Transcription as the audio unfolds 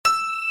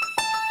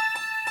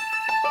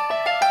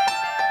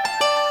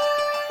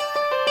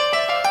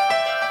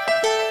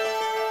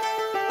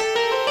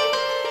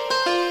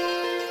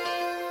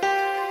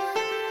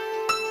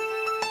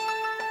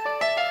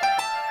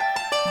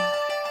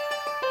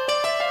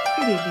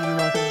Good evening and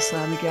welcome to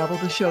Slam the Gavel,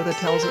 the show that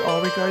tells it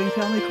all regarding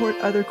family court,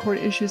 other court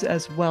issues,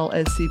 as well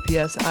as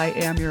CPS. I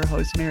am your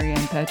host,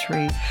 Marianne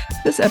Petrie.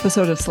 This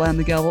episode of Slam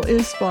the Gavel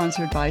is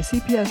sponsored by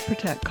CPS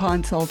Protect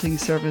Consulting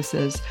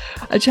Services.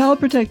 A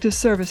child protective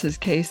services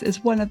case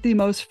is one of the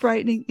most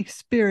frightening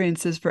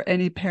experiences for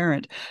any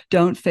parent.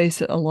 Don't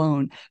face it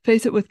alone.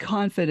 Face it with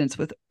confidence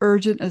with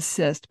Urgent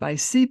Assist by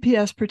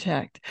CPS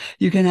Protect.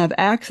 You can have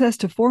access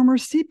to former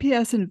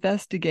CPS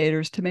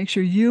investigators to make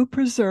sure you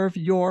preserve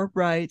your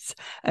rights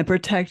and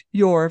protect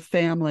your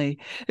family.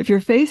 If you're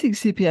facing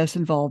CPS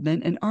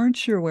involvement and aren't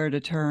sure where to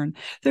turn,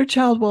 their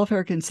child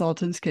welfare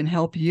consultants can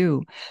help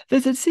you.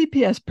 Visit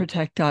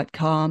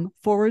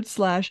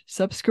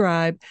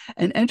cpsprotect.com/subscribe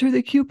and enter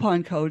the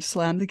coupon code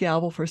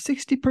SLAMTHEGAVEL for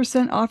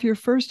 60% off your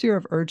first year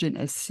of Urgent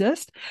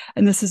Assist.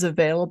 And this is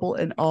available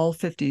in all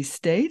 50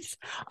 states.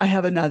 I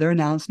have another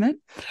announcement.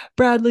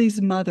 Bradley's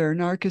mother,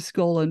 Narcus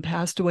Golan,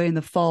 passed away in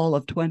the fall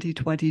of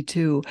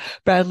 2022.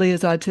 Bradley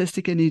is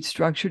autistic and needs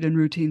structured and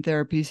routine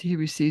therapies he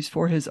receives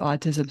for his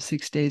autism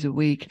 6 days a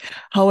week.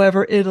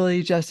 However,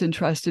 Italy just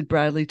entrusted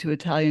Bradley to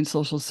Italian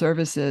social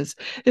services.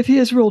 If he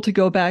is ruled to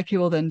go back, he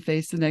will then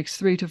face the next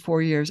 3 to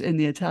 4 years in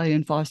the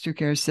Italian foster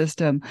care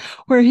system,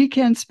 where he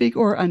can't speak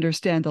or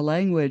understand the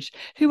language.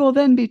 He will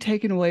then be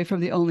taken away from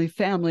the only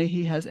family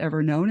he has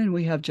ever known, and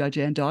we have Judge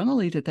Ann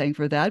Donnelly to thank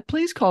for that.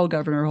 Please call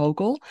Governor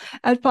Hochul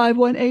at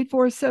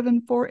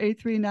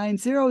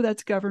 518-474-8390.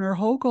 That's Governor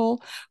Hochul,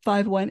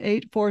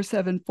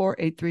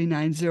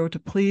 518-474-8390, to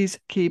please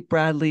keep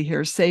Bradley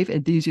here safe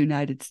in these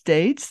United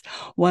States.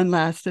 One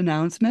last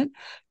announcement.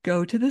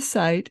 Go to the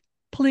site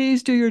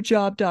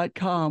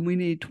pleasedoyourjob.com. We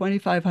need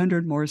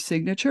 2,500 more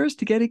signatures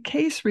to get a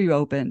case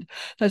reopened.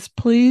 That's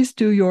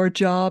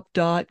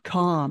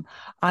pleasedoyourjob.com.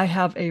 I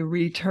have a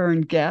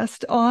return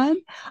guest on.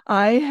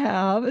 I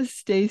have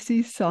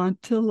Stacey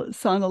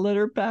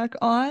Sonnelitter back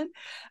on.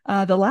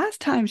 The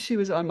last time she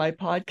was on my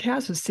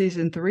podcast was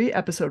season 3,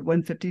 episode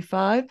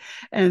 155,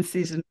 and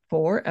season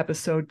 4,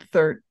 episode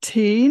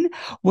 13,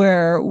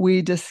 where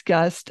we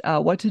discussed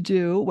what to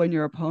do when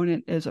your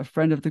opponent is a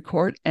friend of the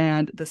court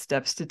and the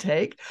steps to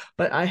take.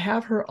 But I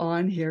have her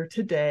on here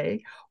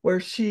today where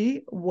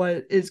she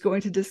is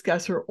going to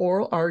discuss her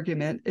oral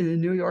argument in the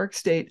New York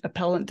State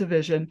Appellate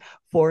Division,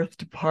 4th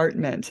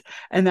Department.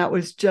 And that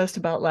was just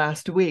about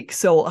last week.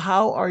 So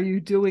how are you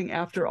doing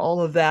after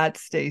all of that,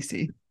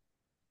 Stacey?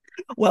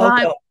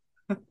 Welcome.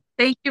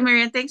 Thank you,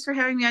 Marianne. Thanks for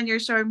having me on your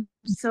show. I'm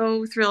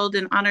so thrilled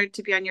and honored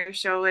to be on your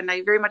show. And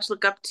I very much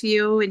look up to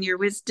you and your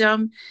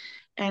wisdom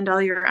and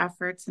all your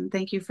efforts. And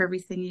thank you for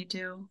everything you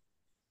do.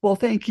 Well,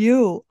 thank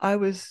you. I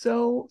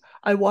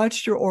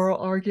watched your oral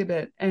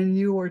argument and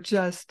you were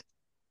just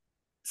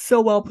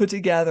so well put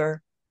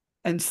together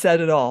and said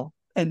it all.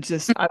 And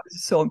I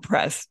was so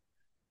impressed.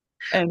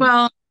 And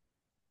Well,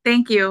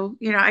 thank you.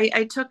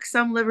 I took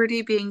some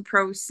liberty being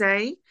pro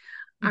se.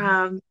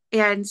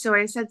 And so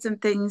I said some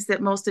things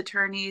that most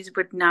attorneys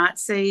would not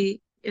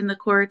say in the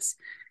courts.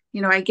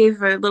 I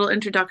gave a little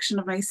introduction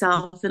of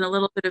myself and a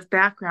little bit of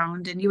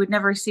background, and you would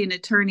never see an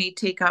attorney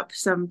take up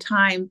some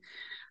time,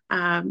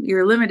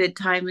 your limited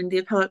time in the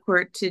appellate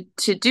court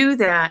to do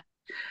that.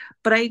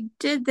 But I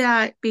did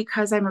that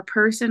because I'm a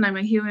person, I'm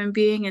a human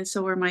being, and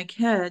so are my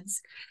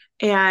kids.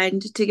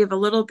 And to give a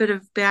little bit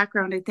of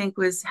background, I think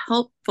was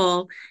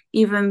helpful,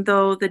 even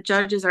though the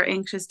judges are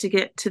anxious to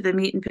get to the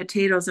meat and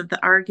potatoes of the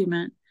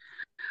argument.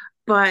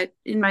 But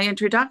in my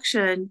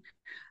introduction,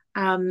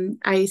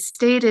 I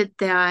stated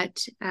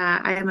that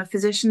I am a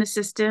physician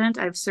assistant.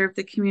 I've served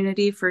the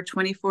community for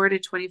 24 to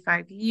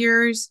 25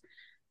 years.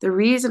 The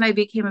reason I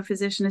became a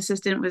physician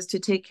assistant was to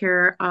take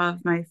care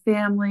of my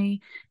family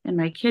and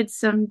my kids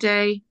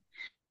someday.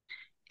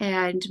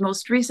 And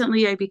most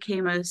recently, I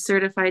became a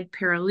certified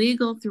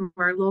paralegal through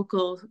our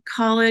local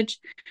college.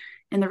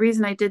 And the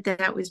reason I did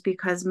that was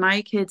because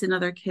my kids and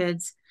other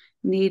kids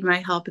need my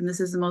help. And this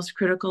is the most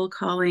critical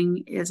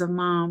calling as a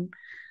mom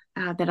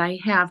that I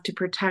have, to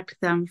protect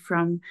them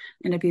from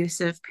an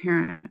abusive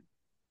parent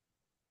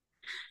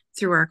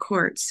through our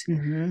courts.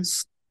 mm-hmm.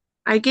 So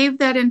I gave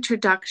that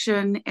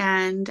introduction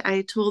and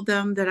I told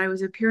them that I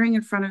was appearing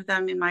in front of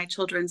them in my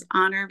children's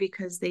honor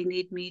because they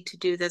need me to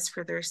do this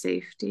for their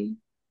safety.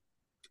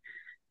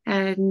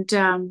 And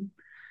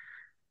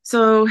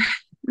so,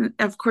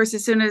 of course,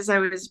 as soon as I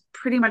was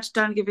pretty much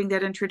done giving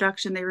that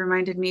introduction, they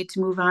reminded me to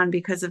move on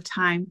because of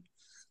time.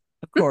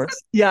 Of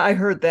course. Yeah, I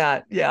heard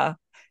that. Yeah.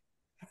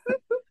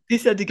 He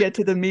said to get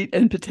to the meat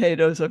and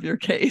potatoes of your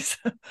case.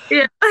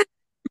 Yeah.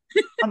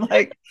 I'm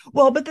like,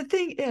 well, but the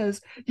thing is,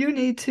 you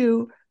need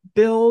to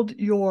build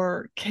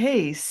your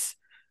case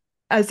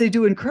as they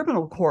do in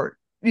criminal court,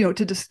 to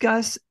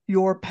discuss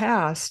your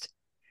past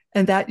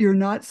and that you're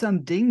not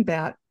some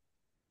dingbat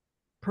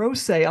pro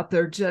se up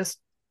there just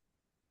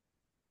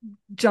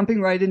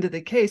jumping right into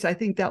the case. I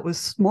think that was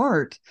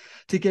smart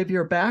to give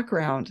your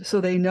background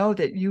so they know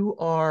that you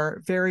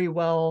are very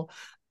well,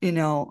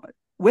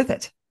 with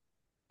it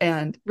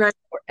and Right.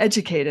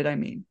 educated, I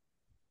mean.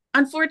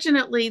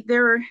 Unfortunately,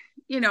 there were,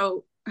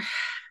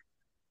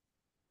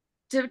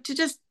 to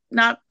just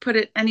not put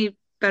it any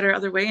better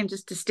other way and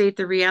just to state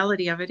the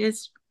reality of it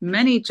is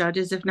many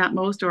judges, if not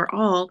most or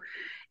all,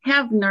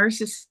 have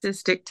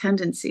narcissistic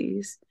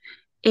tendencies.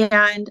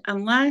 And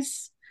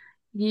unless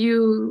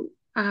you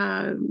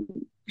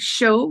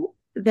show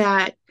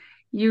that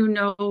you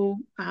know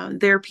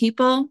their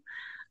people,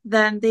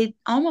 then they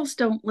almost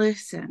don't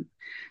listen.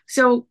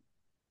 So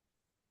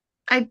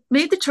I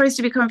made the choice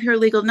to become a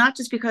paralegal, not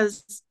just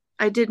because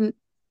I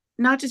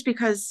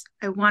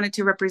wanted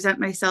to represent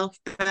myself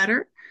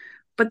better,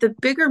 but the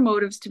bigger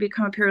motives to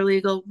become a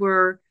paralegal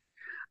were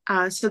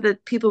so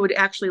that people would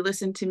actually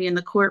listen to me in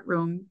the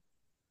courtroom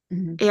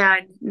Mm-hmm.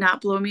 and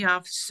not blow me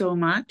off so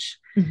much.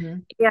 Mm-hmm.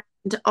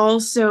 And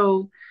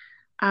also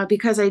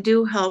because I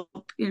do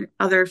help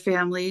other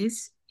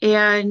families,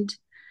 and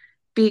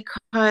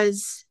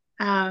because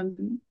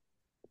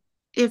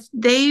if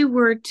they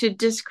were to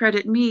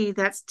discredit me,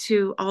 that's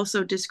to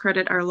also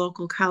discredit our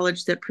local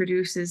college that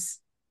produces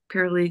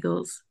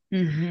paralegals.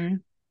 Mm-hmm.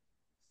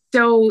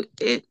 So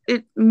it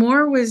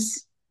more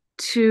was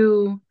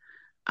to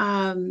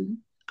um,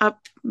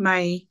 up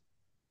my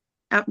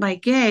up my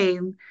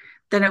game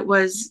than it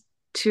was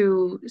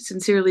to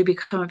sincerely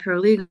become a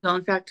paralegal.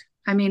 In fact,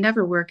 I may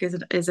never work as a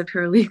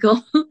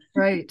paralegal,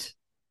 Right.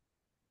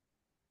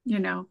 you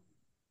know.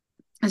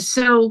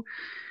 So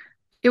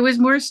it was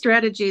more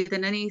strategy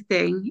than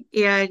anything.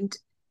 And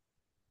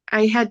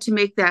I had to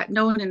make that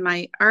known in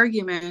my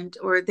argument,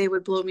 or they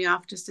would blow me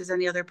off just as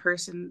any other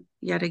person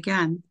yet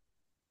again.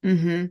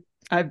 Mm-hmm.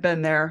 I've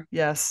been there.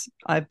 Yes,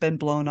 I've been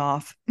blown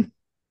off. And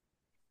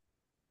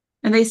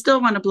they still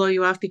want to blow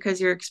you off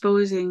because you're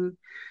exposing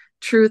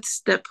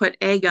truths that put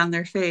egg on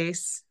their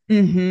face.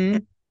 Mm-hmm.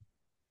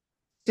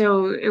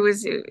 So it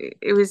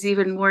was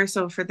even more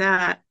so for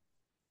that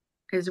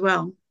as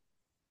well.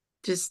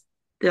 Just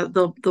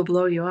they'll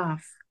blow you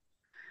off,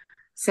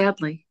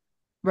 sadly.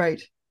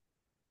 Right.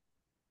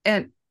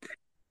 And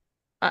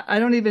I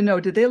don't even know.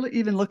 Did they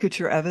even look at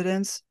your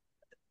evidence?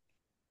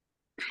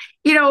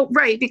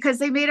 Right, because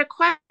they made a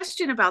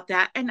question about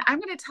that. And I'm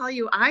going to tell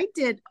you, I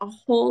did a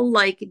whole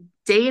like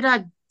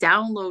data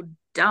download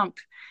dump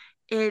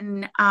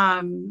in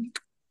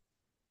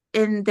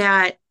in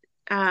that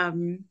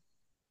um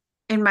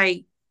in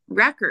my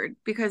record,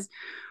 because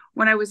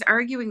when I was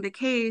arguing the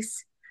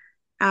case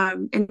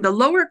in the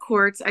lower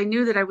courts, I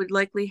knew that I would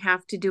likely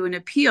have to do an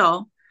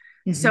appeal.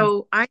 Mm-hmm.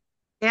 So I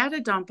had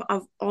a dump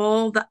of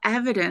all the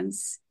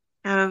evidence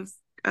of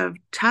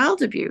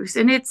child abuse,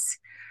 and it's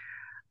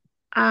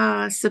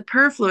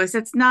superfluous.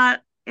 It's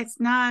not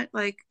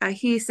like a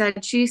he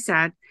said, she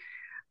said.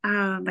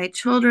 My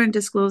children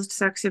disclosed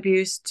sex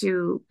abuse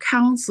to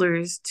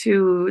counselors,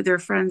 to their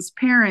friend's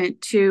parent,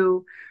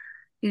 to,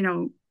 you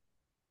know,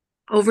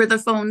 over the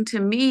phone to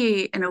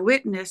me, and a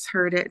witness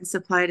heard it and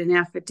supplied an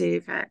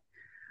affidavit.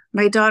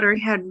 My daughter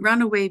had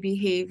runaway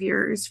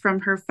behaviors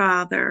from her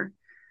father.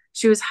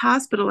 She was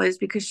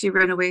hospitalized because she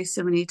ran away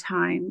so many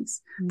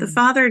times. The Mm-hmm.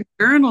 father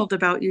journaled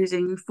about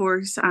using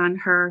force on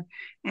her,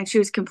 and she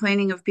was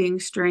complaining of being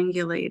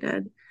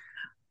strangulated.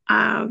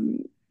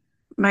 Um,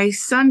 my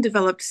son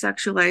developed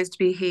sexualized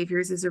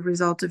behaviors as a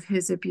result of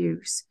his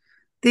abuse.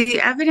 The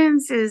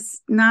evidence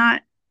is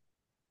not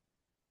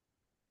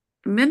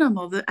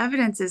minimal, the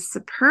evidence is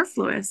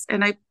superfluous.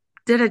 And I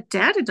did a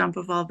data dump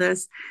of all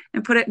this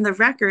and put it in the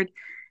record,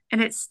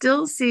 and it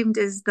still seemed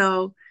as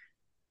though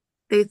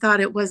they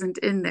thought it wasn't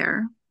in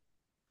there.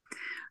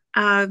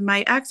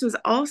 My ex was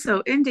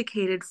also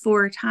indicated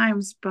 4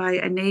 times by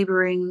a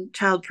neighboring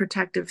child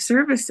protective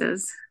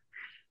services,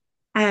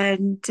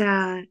 and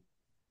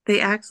they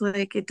act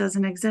like it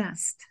doesn't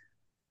exist.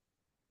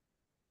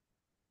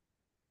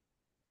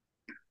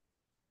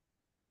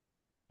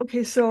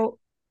 Okay, so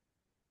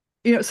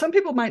some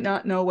people might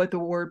not know what the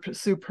word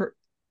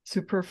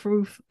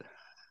superfluous,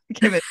 I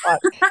can't even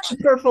talk,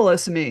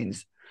 superfluous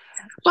means.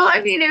 Well,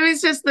 I mean, it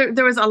was just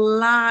there was a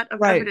lot of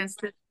Right. evidence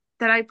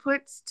that I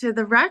put to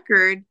the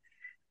record.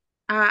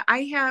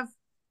 I have,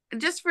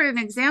 just for an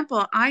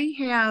example, I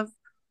have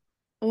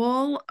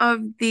all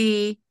of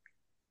the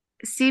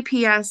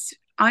CPS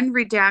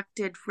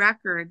unredacted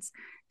records,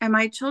 and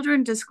my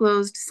children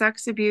disclosed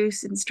sex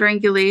abuse and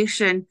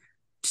strangulation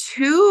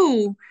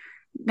to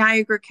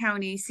Niagara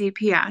County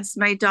CPS.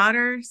 My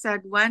daughter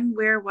said when,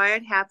 where, why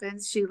it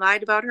happens. She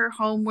lied about her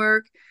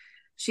homework.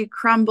 She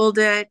crumbled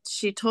it.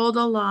 She told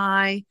a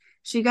lie.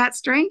 She got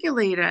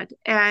strangulated.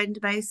 And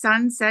my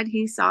son said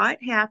he saw it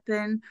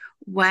happen,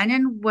 when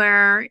and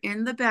where,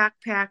 in the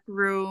backpack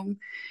room.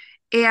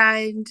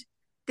 And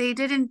they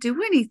didn't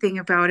do anything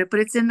about it, but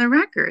it's in the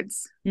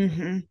records.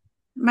 Mm-hmm.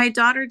 My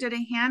daughter did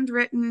a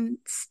handwritten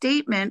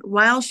statement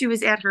while she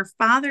was at her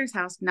father's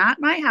house, not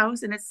my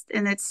house, and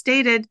it's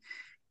stated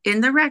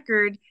in the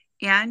record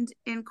and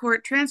in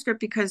court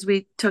transcript, because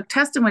we took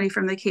testimony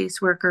from the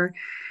caseworker,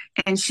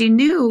 and she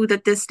knew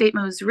that this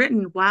statement was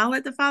written while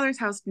at the father's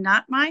house,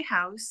 not my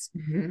house,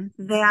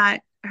 Mm-hmm. that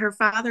her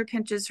father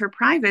pinches her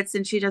privates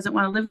and she doesn't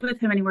want to live with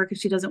him anymore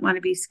because she doesn't want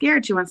to be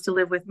scared. She wants to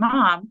live with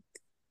mom.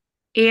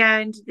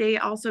 And they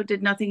also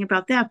did nothing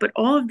about that. But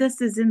all of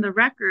this is in the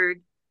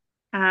record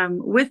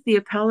with the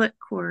appellate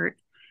court.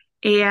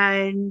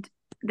 And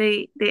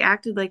they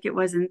acted like it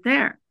wasn't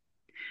there.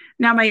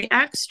 Now, my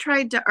ex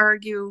tried to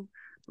argue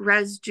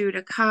res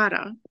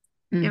judicata.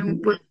 Mm-hmm.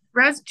 And what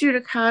res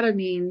judicata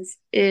means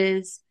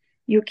is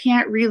you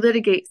can't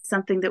relitigate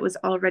something that was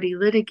already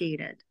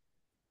litigated.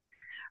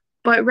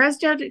 But res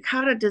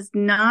judicata does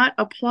not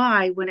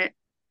apply when it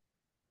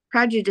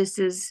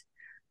prejudices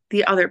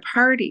the other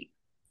party.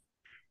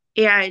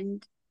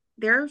 And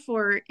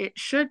therefore, it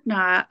should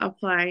not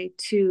apply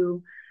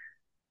to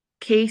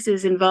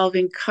cases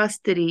involving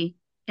custody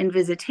and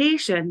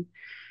visitation,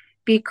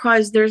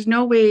 because there's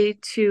no way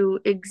to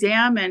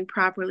examine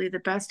properly the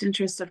best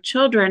interests of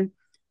children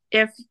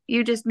if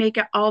you just make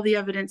all the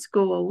evidence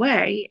go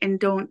away and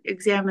don't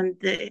examine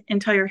the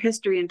entire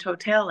history in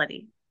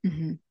totality.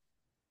 Mm-hmm.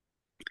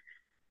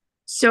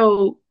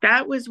 So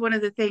that was one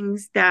of the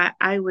things that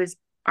I was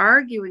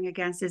arguing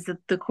against, is that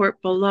the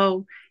court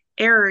below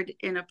erred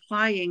in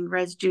applying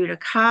res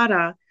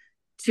judicata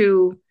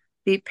to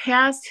the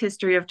past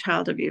history of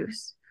child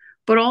abuse.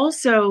 But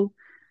also,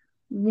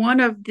 one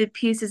of the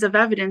pieces of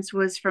evidence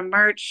was from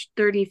March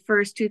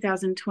 31st,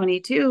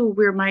 2022,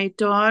 where my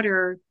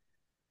daughter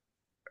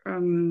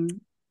um,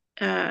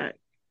 uh,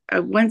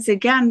 once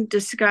again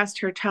discussed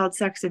her child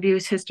sex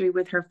abuse history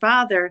with her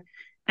father.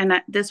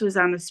 And this was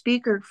on a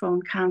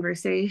speakerphone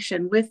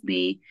conversation with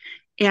me.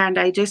 And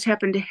I just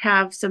happened to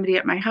have somebody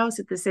at my house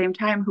at the same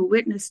time who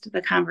witnessed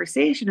the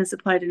conversation and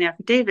supplied an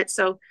affidavit.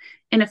 So,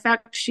 in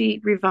effect, she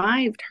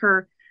revived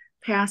her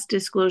past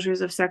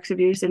disclosures of sex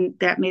abuse, and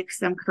that makes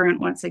them current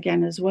once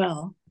again as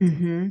well.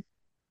 Mm-hmm.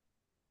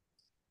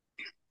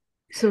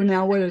 So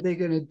now what are they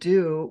going to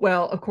do?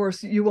 Well, of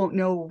course, you won't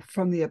know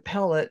from the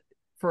appellate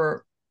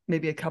for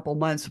maybe a couple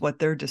months what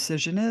their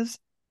decision is.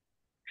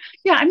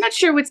 Yeah, I'm not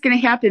sure what's going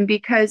to happen,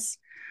 because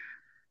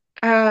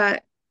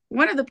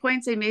one of the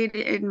points I made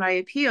in my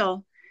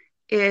appeal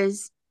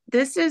is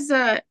this is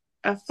a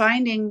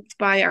finding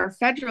by our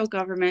federal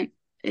government.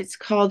 It's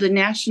called a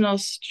national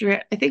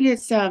I think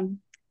it's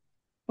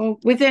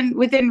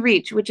within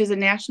reach, which is a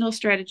national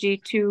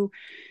strategy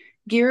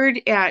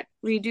geared at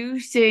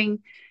reducing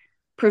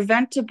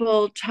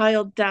preventable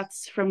child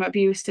deaths from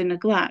abuse and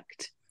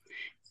neglect.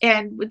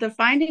 And with the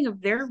finding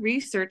of their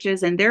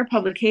researches and their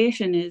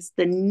publication is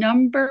the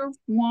number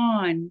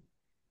one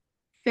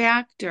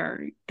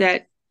factor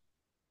that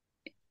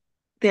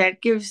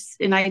gives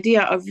an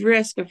idea of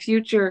risk of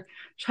future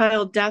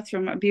child death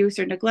from abuse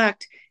or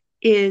neglect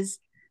is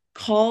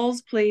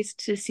calls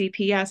placed to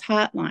CPS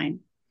hotline,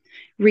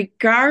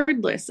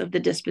 regardless of the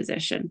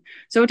disposition.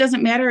 So it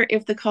doesn't matter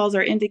if the calls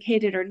are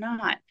indicated or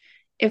not.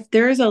 If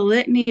there's a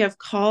litany of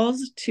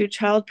calls to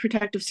Child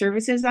Protective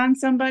Services on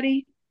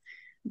somebody,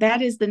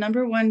 that is the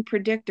number one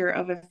predictor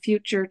of a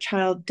future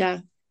child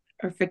death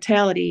or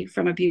fatality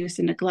from abuse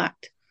and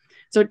neglect.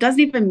 So it doesn't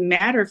even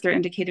matter if they're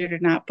indicated or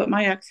not, but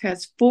my ex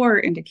has 4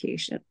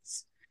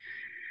 indications.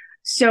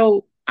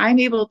 So I'm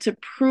able to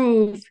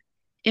prove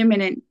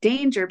imminent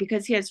danger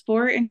because he has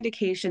 4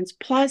 indications,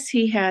 plus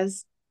he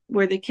has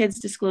where the kids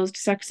disclosed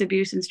sex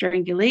abuse and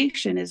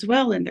strangulation as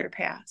well in their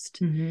past.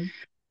 Mm-hmm.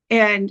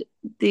 And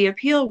the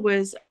appeal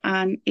was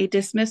on a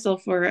dismissal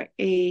for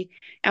a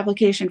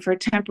application for a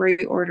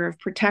temporary order of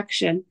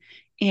protection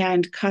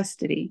and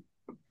custody.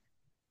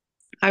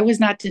 I was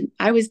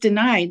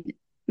denied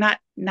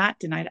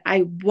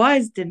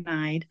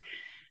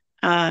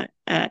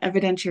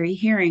evidentiary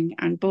hearing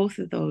on both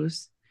of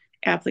those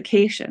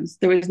applications.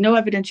 There was no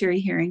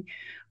evidentiary hearing.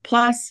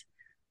 Plus,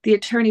 the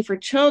attorney for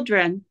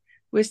children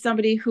was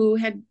somebody who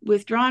had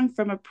withdrawn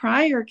from a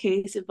prior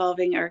case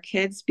involving our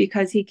kids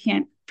because he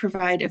can't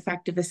provide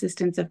effective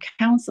assistance of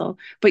counsel,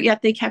 but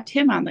yet they kept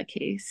him on the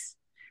case.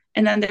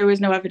 And then there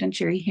was no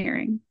evidentiary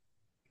hearing.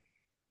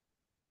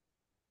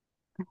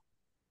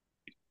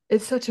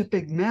 It's such a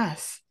big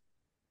mess.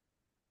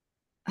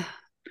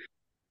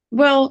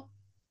 Well,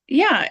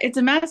 yeah, it's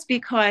a mess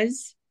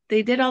because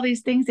they did all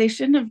these things they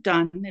shouldn't have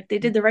done. If they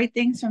did the right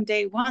things from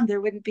day one,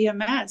 there wouldn't be a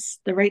mess.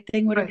 The right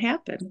thing would have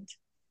happened.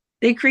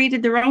 They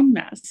created their own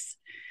mess.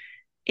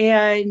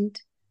 And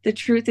the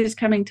truth is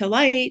coming to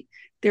light.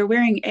 They're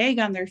wearing egg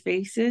on their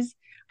faces.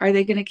 Are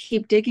they going to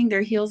keep digging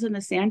their heels in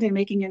the sand and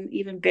making an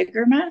even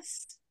bigger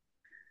mess?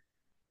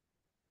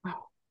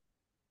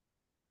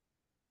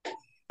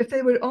 If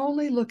they would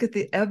only look at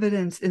the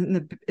evidence in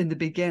the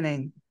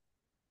beginning.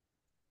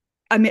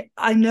 I mean,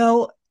 I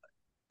know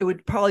it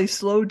would probably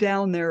slow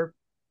down their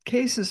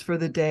cases for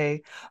the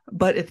day,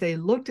 but if they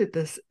looked at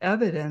this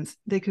evidence,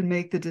 they could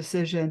make the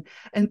decision,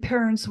 and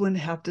parents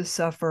wouldn't have to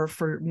suffer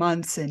for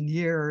months and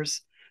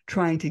years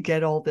trying to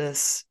get all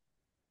this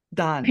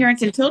done.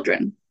 Parents and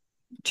children.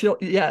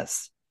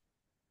 Yes.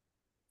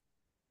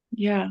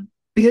 Yeah.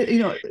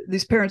 Because,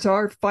 these parents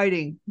are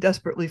fighting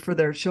desperately for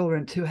their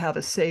children to have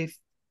a safe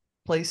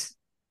place,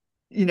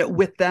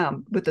 with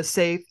them, with a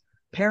safe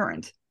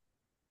parent.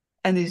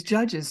 And these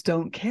judges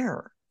don't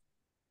care.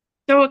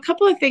 So a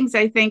couple of things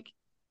I think,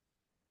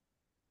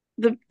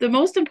 the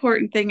most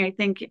important thing I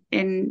think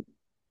in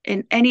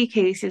any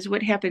case is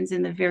what happens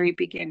in the very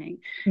beginning.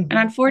 Mm-hmm. And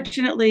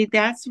unfortunately,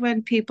 that's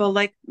when people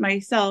like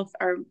myself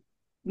are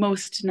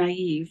most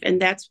naive.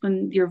 And that's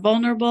when you're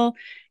vulnerable.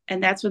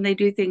 And that's when they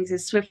do things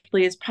as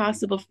swiftly as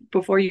possible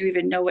before you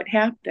even know what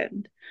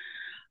happened.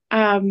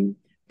 Um,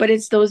 but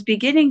it's those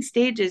beginning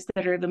stages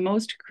that are the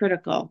most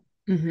critical.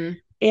 Mm-hmm.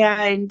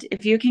 And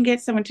if you can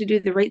get someone to do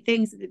the right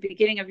things at the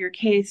beginning of your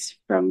case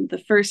from the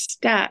first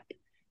step,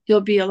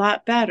 you'll be a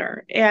lot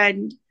better.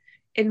 And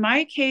in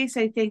my case,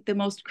 I think the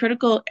most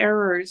critical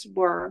errors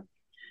were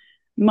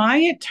my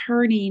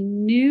attorney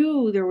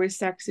knew there was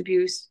sex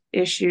abuse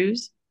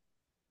issues.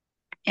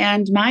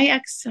 And my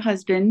ex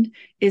husband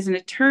is an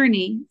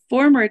attorney,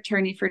 former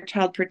attorney for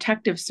Child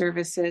Protective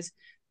Services,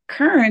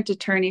 current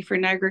attorney for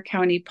Niagara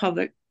County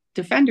Public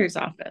Defender's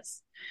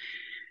Office.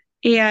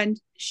 And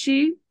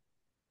she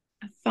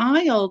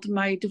filed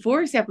my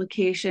divorce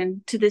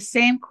application to the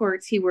same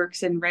courts he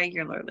works in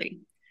regularly.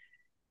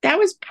 That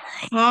was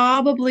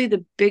probably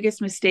the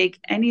biggest mistake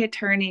any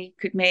attorney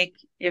could make,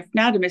 if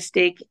not a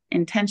mistake,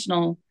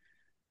 intentional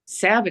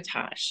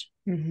sabotage.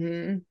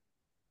 Mm-hmm.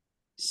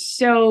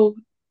 So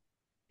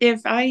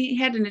if I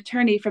had an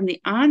attorney from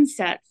the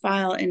onset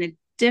file in a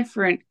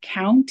different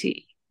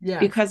county Yes.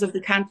 because of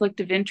the conflict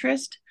of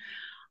interest,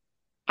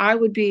 I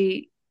would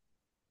be,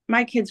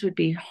 my kids would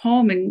be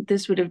home and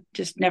this would have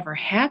just never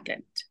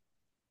happened.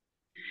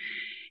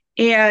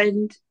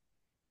 And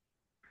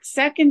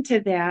second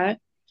to that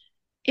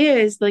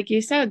is, like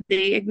you said,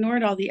 they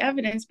ignored all the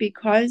evidence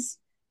because,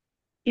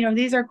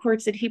 these are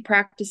courts that he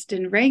practiced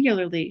in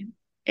regularly.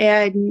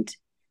 And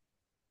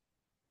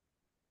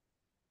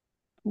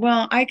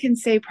well, I can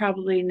say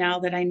probably now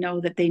that I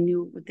know that they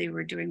knew what they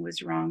were doing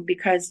was wrong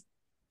because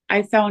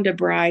I found a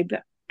bribe,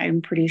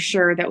 I'm pretty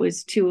sure, that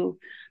was to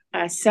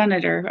a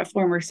senator, a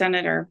former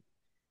senator.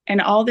 And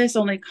all this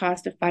only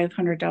cost a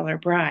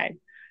 $500 bribe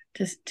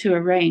to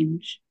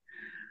arrange.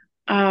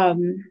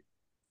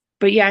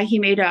 But yeah, he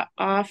made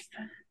my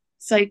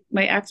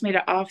ex made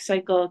an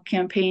off-cycle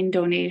campaign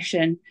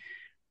donation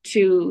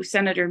to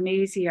Senator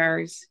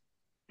Maziarz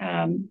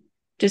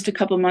just a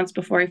couple months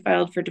before I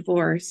filed for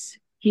divorce.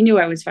 He knew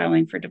I was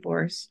filing for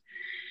divorce.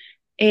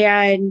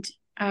 And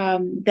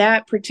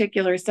that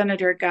particular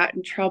senator got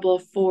in trouble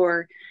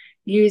for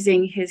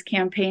using his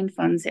campaign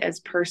funds as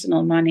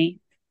personal money.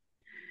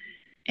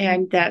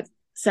 And that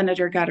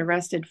senator got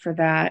arrested for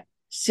that.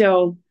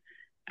 So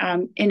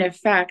in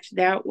effect,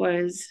 that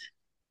was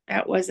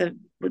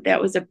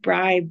a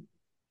bribe.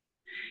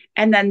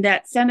 And then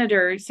that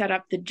senator set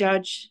up the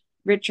judge,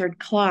 Richard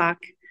Clock.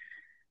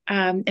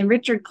 And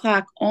Richard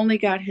Clock only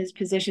got his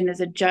position as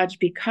a judge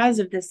because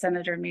of this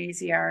Senator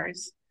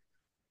Maziarz.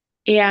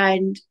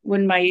 And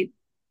when my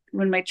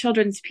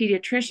children's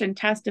pediatrician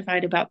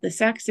testified about the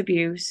sex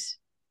abuse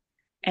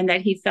and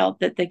that he felt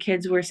that the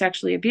kids were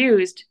sexually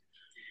abused,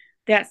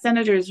 that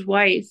senator's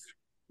wife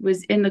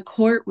was in the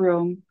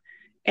courtroom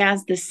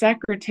as the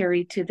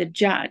secretary to the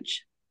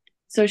judge.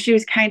 So she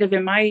was kind of,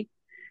 in my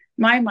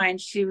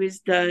mind, she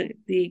was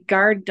the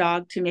guard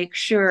dog to make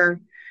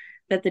sure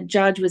that the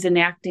judge was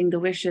enacting the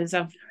wishes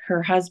of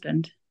her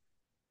husband.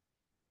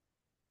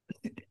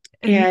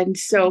 And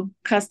so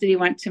custody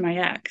went to my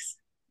ex.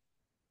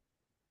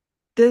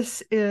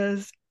 This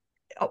has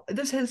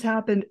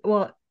happened.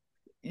 Well,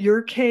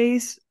 your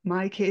case,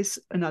 my case,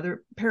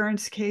 another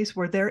parent's case,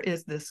 where there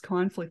is this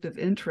conflict of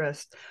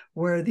interest,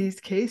 where these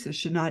cases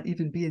should not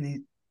even be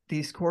in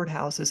these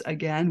courthouses.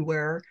 Again,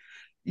 where,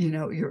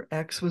 your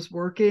ex was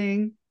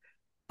working,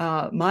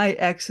 my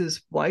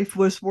ex's wife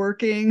was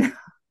working.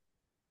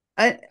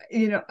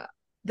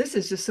 This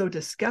is just so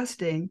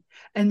disgusting.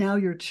 And now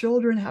your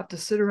children have to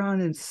sit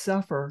around and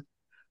suffer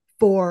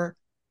for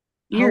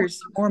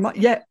Years. more money.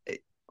 Yeah,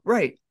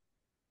 right.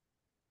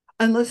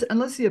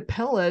 Unless the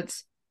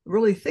appellates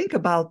really think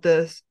about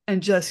this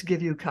and just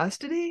give you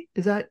custody.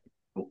 Is that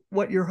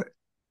what your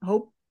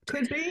hope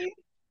could be?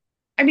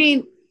 I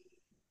mean,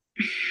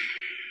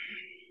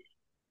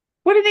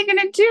 what are they going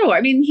to do?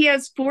 I mean, he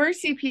has 4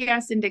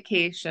 CPS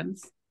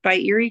indications by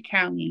Erie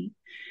County.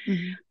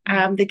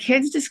 Mm-hmm. The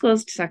kids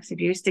disclosed sex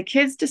abuse. The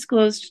kids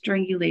disclosed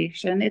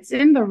strangulation. It's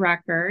in the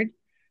record.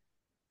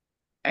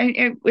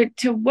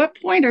 To what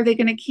point are they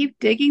going to keep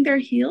digging their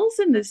heels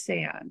in the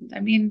sand? I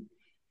mean,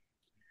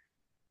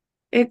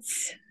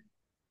 it's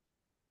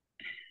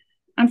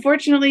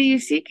unfortunately you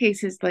see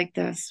cases like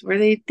this where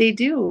they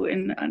do,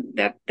 and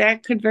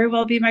that could very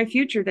well be my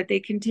future, that they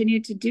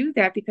continue to do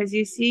that because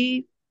you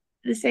see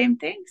the same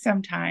thing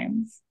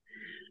sometimes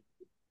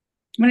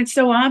when it's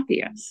so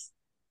obvious.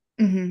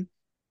 Mm-hmm.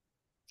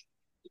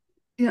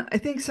 I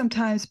think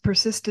sometimes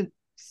persistence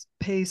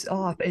pays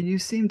off, and you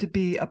seem to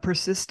be a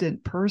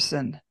persistent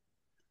person.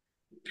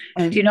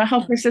 And do you know how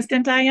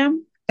persistent I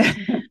am?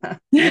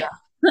 Yeah.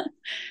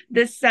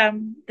 This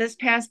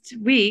past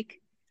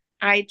week,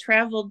 I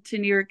traveled to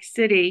New York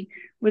City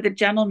with a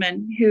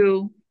gentleman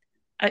who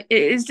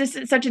is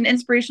just such an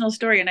inspirational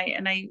story,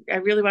 and I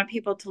really want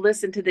people to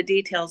listen to the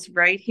details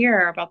right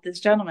here about this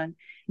gentleman.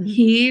 Mm-hmm.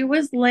 He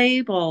was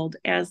labeled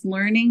as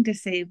learning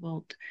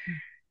disabled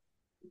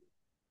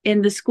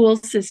in the school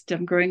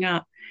system growing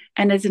up,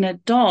 and as an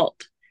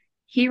adult,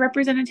 he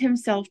represented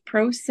himself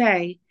pro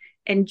se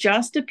and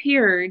just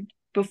appeared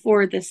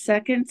before the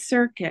Second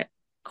Circuit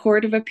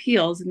Court of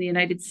Appeals in the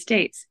United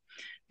States.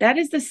 That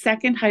is the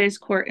second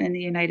highest court in the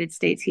United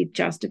States he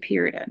just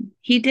appeared in.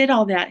 He did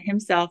all that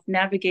himself,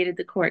 navigated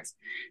the courts.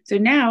 So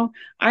now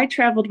I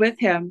traveled with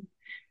him,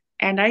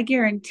 and I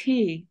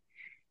guarantee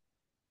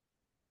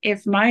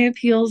if my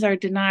appeals are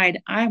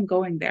denied, I'm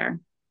going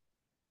there.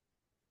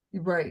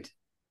 Right.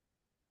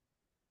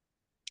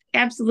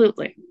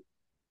 Absolutely.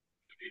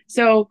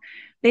 So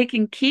they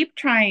can keep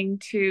trying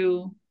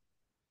to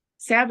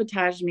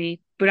sabotage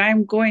me, but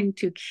I'm going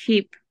to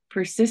keep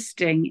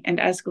persisting and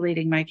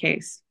escalating my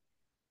case.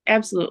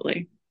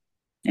 Absolutely.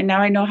 And now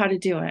I know how to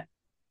do it.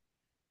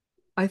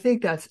 I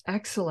think that's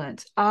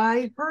excellent.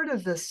 I heard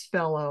of this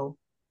fellow.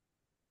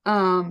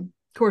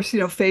 Of course,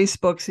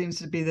 Facebook seems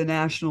to be the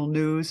national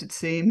news, it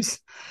seems,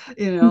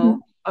 you know.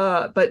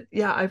 Mhm. But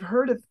yeah, I've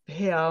heard of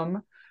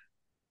him.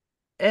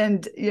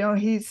 And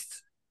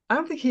I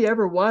don't think he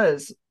ever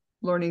was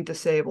learning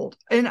disabled.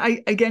 And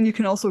again, you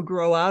can also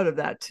grow out of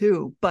that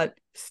too, but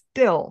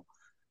still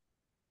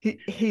he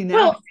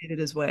Well, navigated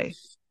his way.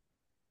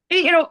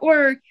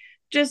 or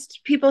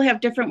just people have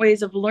different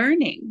ways of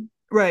learning.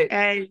 Right.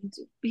 And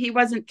he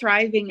wasn't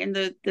thriving in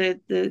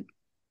the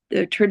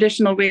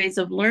traditional ways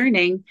of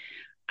learning.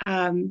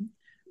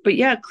 But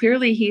yeah,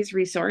 clearly he's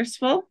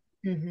resourceful.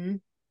 Mm-hmm.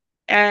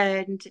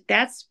 And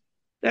that's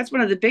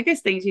one of the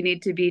biggest things you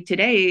need to be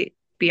today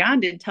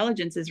beyond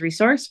intelligence is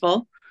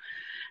resourceful.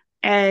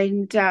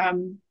 And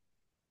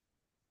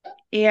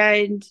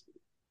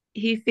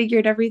he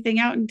figured everything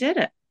out and did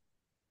it.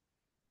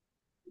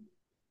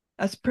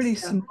 That's pretty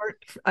So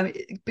smart. I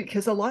mean,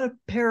 because a lot of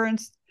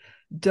parents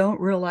don't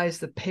realize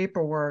the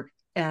paperwork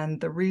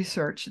and the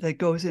research that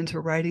goes into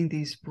writing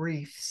these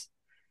briefs.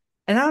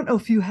 And I don't know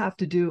if you have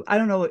to do, I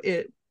don't know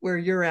it where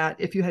you're at,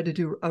 if you had to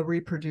do a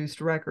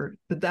reproduced record,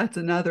 but that's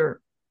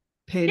another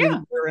pain in yeah,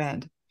 the rear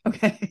end.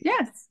 Okay.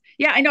 yes.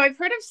 Yeah, I know I've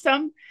heard of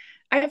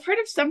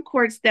some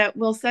courts that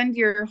will send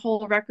your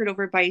whole record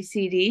over by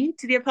CD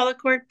to the appellate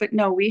court, but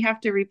no, we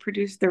have to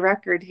reproduce the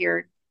record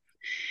here.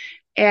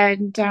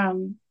 And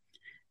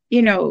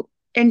you know,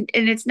 and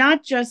it's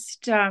not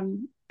just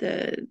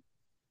the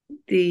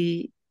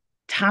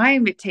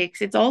time it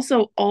takes, it's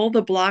also all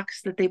the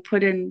blocks that they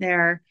put in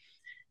there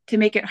to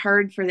make it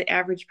hard for the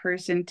average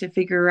person to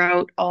figure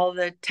out all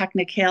the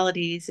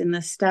technicalities and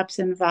the steps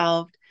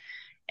involved.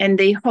 And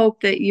they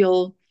hope that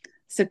you'll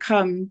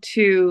succumb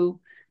to,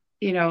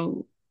 you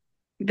know,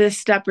 this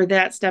step or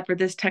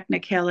this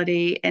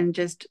technicality and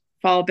just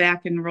fall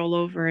back and roll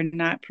over and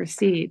not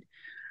proceed.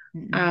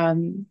 Mm-mm.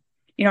 Um,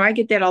 I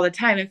get that all the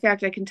time. In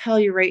fact, I can tell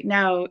you right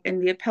now in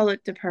the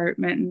appellate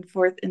department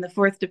and in the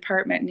fourth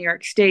department in New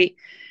York State,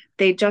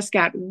 they just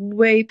got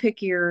way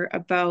pickier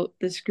about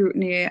the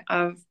scrutiny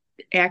of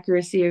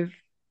accuracy of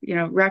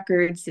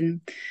records. And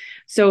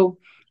so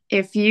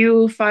if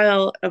you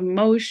file a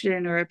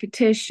motion or a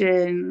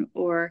petition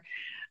or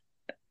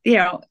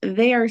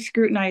they are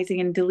scrutinizing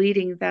and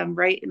deleting them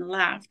right and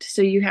left.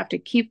 So you have to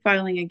keep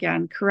filing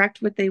again,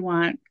 correct what they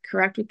want.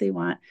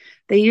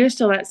 They used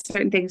to let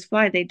certain things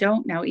fly. They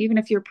don't now. Even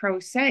if you're pro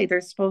se,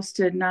 they're supposed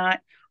to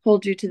not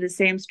hold you to the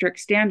same strict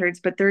standards,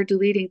 but they're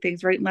deleting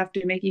things right and left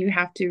to make you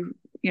have to,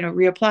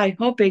 reapply,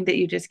 hoping that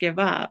you just give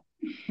up.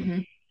 Mm-hmm.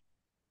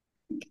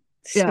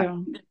 Yeah,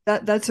 So,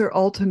 that's their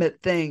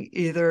ultimate thing,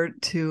 either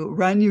to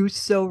run you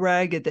so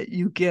ragged that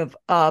you give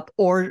up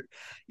or,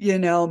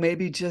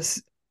 maybe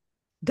just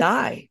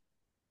die,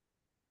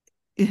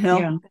 you know?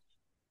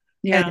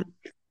 yeah, And yeah.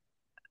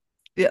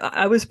 yeah,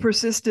 I was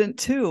persistent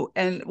too.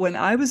 And when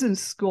I was in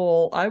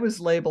school, I was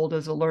labeled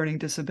as a learning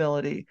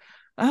disability.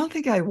 I don't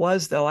think I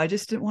was, though. I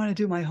just didn't want to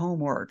do my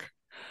homework,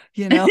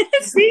 you know?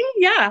 See,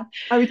 yeah.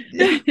 I was,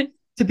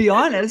 to be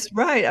honest,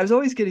 right. I was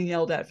always getting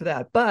yelled at for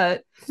that.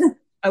 But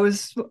I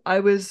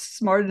was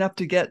smart enough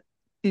to get,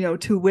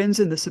 2 wins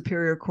in the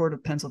Superior Court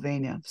of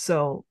Pennsylvania.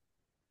 So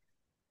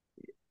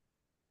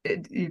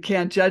you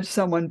can't judge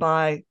someone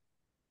by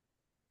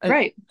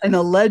Right. an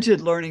alleged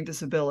learning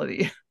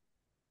disability.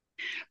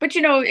 But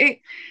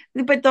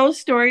but those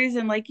stories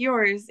and like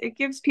yours, it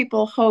gives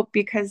people hope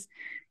because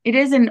it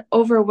is an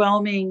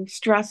overwhelming,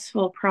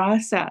 stressful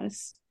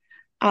process.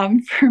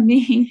 For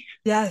me,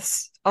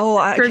 Yes. Oh,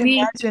 I for can me,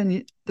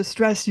 imagine the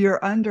stress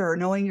you're under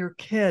knowing your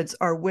kids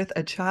are with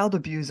a child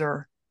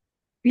abuser.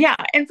 yeah,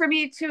 and for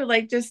me too,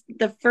 like just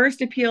the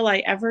first appeal I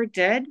ever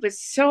did was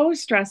so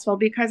stressful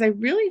because I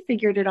really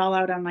figured it all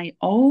out on my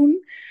own.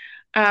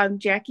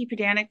 Jackie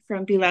Pedanik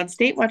from Be Loud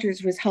State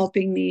Watchers was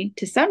helping me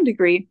to some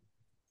degree,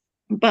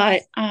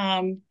 but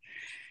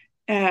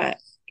uh,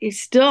 it's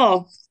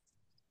still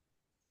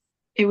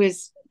it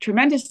was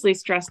tremendously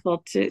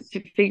stressful to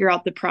figure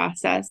out the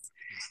process.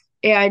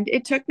 And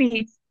it took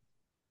me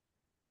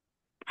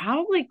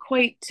probably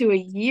quite to a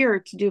year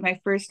to do my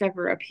first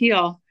ever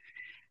appeal.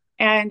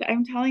 And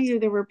I'm telling you,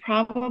 there were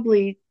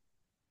probably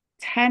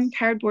 10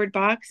 cardboard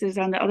boxes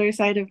on the other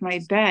side of my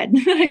bed.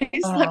 I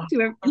Oh,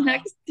 slept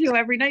next to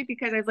every night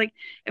because I was like,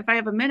 if I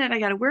have a minute, I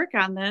got to work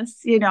on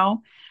this.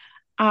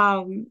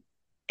 Um,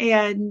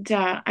 and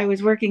I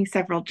was working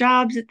several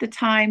jobs at the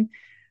time.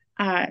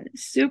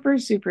 Super,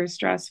 super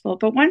stressful.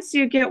 But once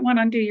you get one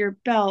under your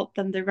belt,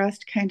 then the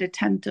rest kind of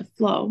tend to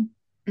flow.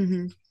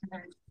 Mm-hmm.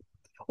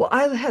 Well,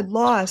 I had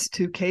lost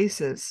two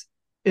cases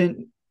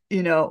in,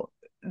 you know,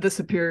 the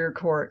Superior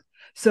Court.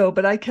 So,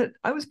 but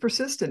I was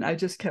persistent. I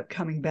just kept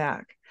coming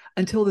back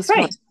until this got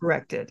Right.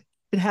 corrected.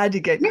 It had to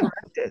get Yeah.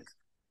 corrected.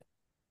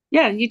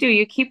 Yeah, you do.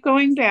 You keep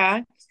going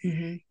back.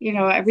 Mm-hmm.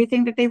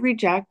 Everything that they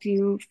reject,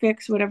 you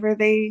fix whatever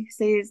they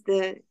say is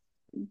the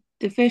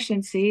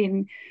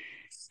deficiency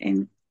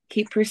and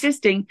keep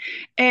persisting.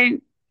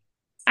 And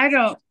I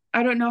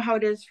don't know how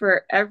it is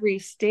for every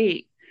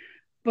state,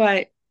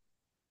 but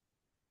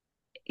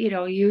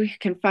you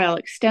can file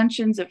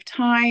extensions of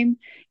time.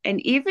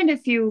 And even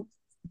if you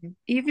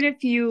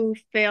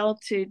fail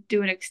to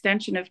do an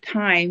extension of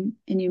time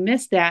and you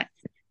miss that,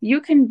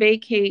 you can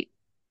vacate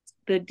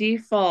the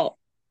default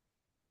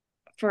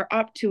for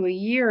up to a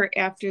year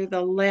after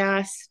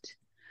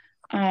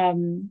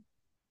um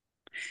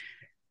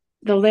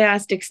the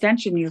last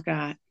extension you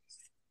got.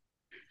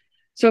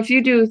 So if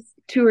you do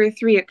two or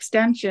three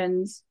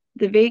extensions,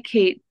 the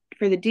vacate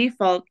for the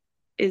default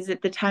is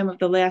at the time of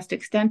the last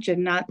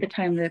extension, not the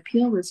time the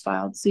appeal was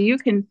filed. So you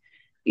can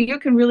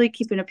really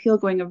keep an appeal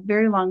going a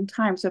very long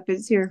time. So if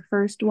it's your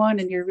first one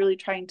and you're really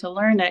trying to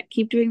learn it,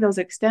 keep doing those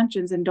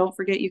extensions, and don't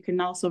forget you can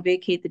also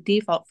vacate the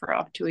default for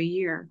up to a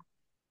year.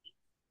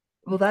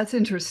 Well, that's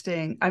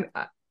interesting.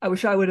 I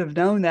wish I would have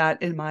known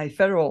that in my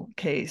federal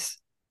case,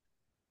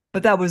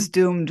 but that was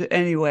doomed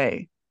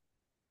anyway.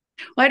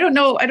 Well,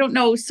 I don't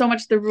know so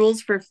much the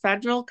rules for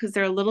federal because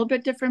they're a little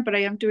bit different, but I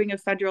am doing a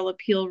federal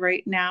appeal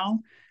right now.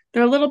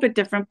 They're a little bit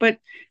different, but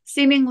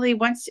seemingly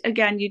once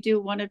again you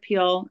do one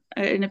appeal,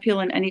 an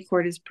appeal in any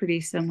court is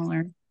pretty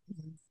similar.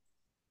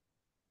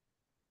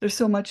 There's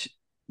so much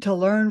to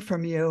learn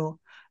from you.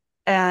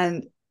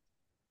 And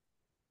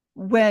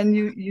when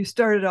you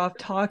started off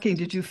talking,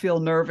 did you feel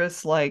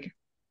nervous, like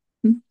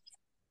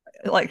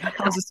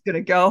how's this going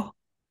to go?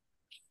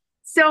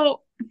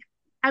 So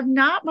I'm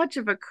not much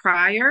of a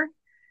crier,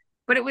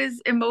 but it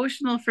was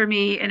emotional for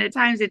me, and at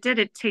times it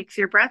takes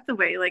your breath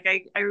away. Like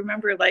I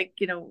remember, like,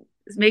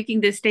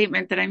 making this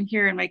statement that I'm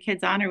here in my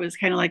kid's honor was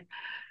kind of like,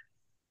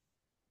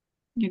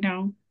 you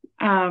know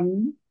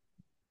um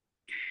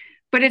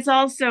but it's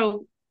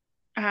also,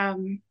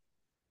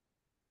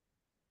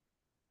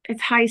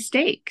 it's high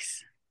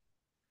stakes.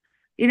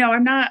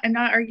 I'm not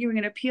arguing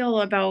an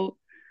appeal about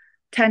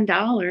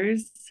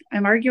 $10.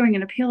 I'm arguing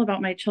an appeal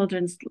about my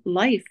children's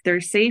life,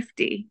 their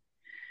safety.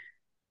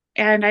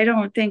 And I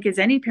don't think as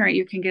any parent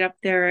you can get up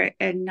there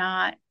and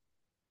not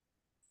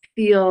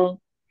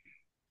feel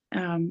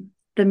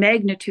the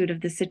magnitude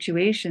of the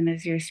situation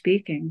as you're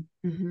speaking.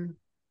 Mm-hmm.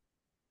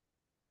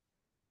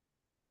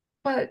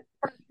 But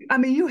I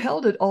mean, you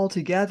held it all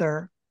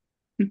together.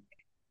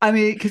 I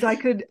mean, because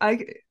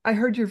I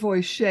heard your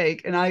voice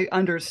shake and I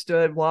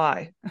understood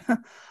why.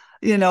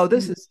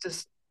 This is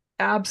just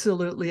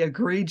absolutely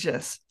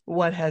egregious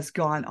what has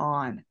gone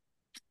on.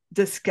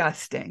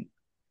 Disgusting.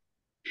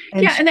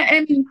 And Yeah,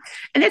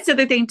 and that's the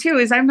other thing too,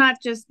 is I'm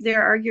not just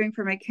there arguing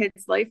for my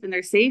kids' life and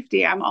their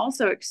safety. I'm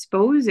also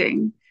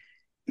exposing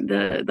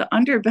the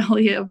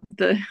underbelly of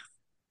the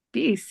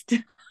beast.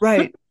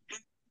 right.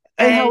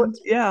 And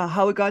And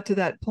how it got to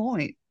that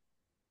point.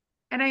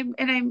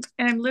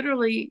 I'm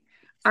literally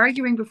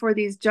arguing before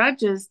these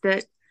judges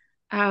that,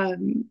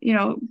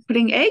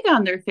 putting egg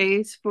on their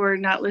face for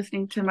not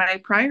listening to my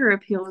prior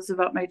appeals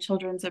about my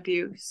children's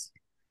abuse.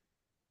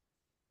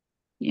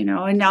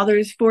 And now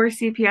there's 4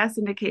 CPS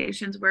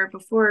indications where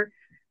before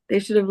they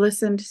should have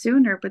listened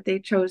sooner, but they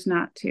chose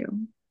not to.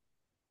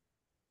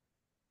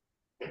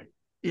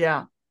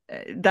 Yeah.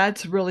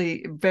 That's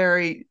really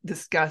very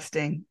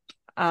disgusting.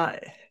 Uh,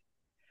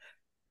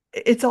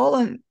 it's all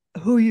on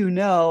who you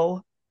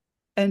know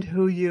and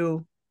who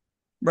you,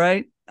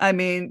 right? I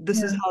mean,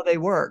 this is Yeah. how they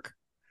work.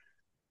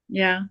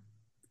 Yeah.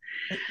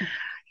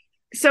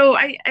 So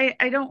I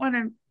don't want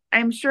to,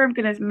 I'm sure I'm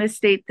going to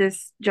misstate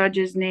this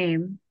judge's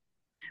name,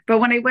 but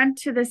when I went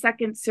to the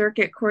Second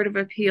Circuit Court of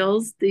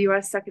Appeals, the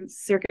US Second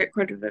Circuit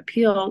Court of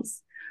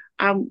Appeals,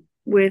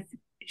 with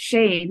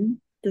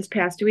Shane this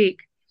past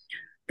week,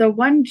 the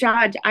one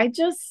judge, I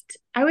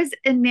was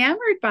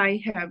enamored by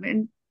him.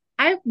 And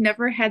I've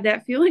never had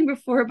that feeling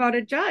before about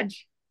a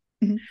judge.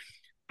 Mhm.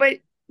 But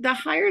the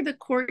higher the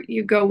court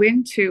you go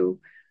into,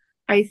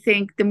 I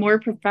think the more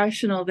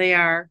professional they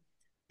are,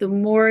 the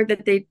more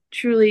that they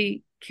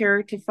truly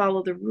care to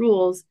follow the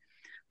rules.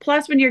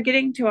 Plus, when you're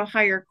getting to a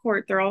higher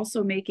court, they're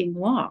also making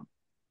law.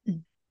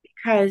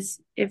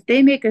 Because if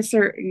they make a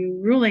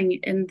certain ruling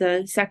in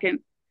the Second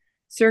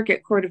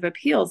Circuit Court of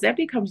Appeals, that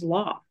becomes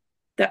law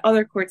that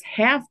other courts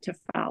have to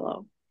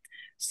follow.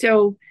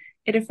 So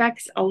it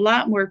affects a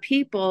lot more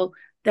people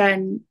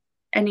than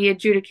any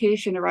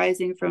adjudication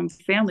arising from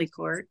family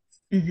court.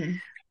 Mm-hmm.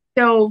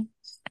 So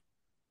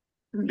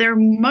they're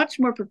much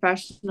more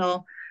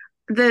professional.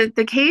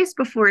 The case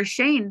before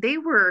Shane,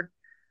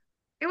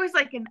 it was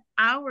like an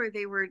hour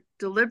they were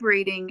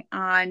deliberating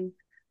on,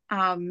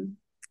 what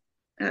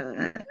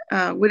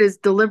is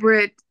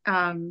deliberate,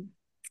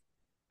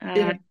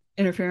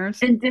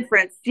 Interference.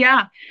 indifference,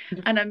 yeah,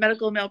 on a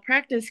medical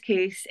malpractice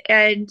case.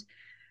 And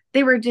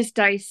they were just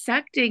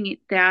dissecting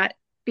that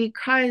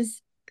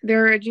because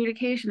their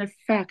adjudication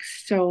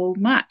affects so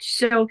much.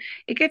 So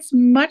it gets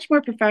much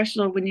more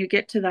professional when you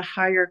get to the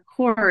higher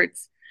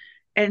courts.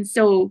 And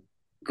so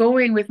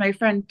going with my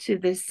friend to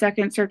the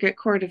Second Circuit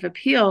Court of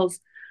Appeals,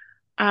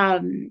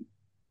 um,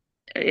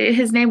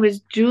 his name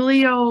was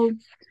Giulio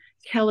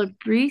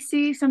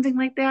Calabrese, something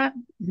like that.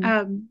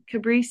 Mhm.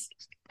 Cabrese.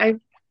 I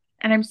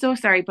and I'm so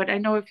sorry, but I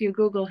know if you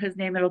Google his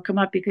name, it'll come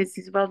up because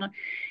he's well known.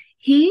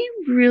 He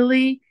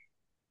really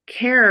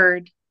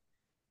cared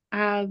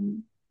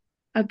um,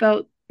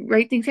 about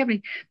right things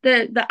happening.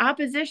 The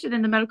opposition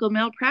in the medical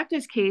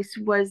malpractice case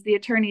was the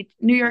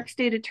New York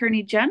State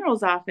Attorney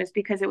General's office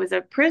because it was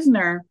a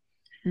prisoner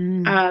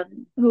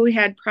Mm. who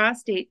had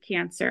prostate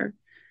cancer.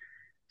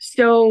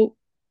 So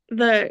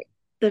the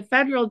the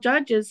federal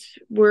judges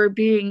were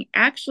being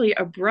actually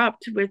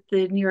abrupt with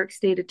the New York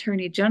State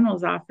Attorney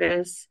General's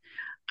office,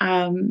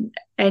 and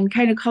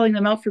kind of calling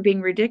them out for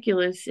being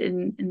ridiculous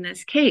in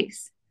this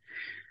case.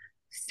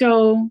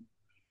 So,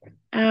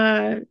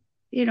 uh,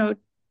 you know,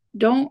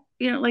 don't,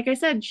 like I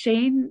said,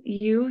 Shane,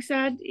 you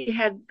said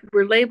you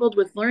were labeled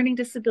with learning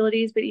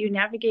disabilities, but you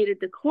navigated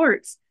the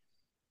courts.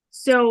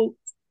 So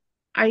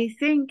I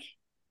think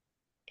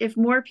if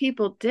more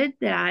people did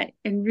that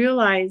and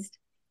realized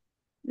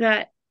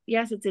that,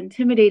 yes, it's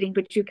intimidating,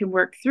 but you can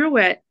work through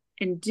it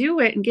and do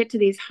it and get to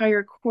these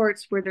higher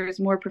courts where there's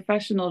more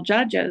professional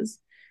judges,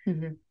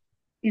 Mhm.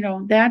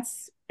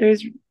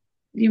 there's,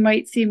 you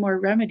might see more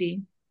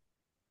remedy.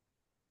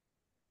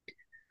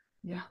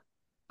 Yeah.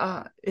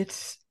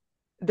 It's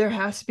there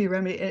has to be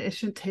remedy. It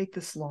shouldn't take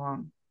this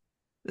long.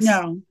 This is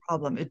No, the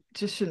problem. It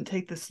just shouldn't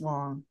take this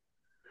long.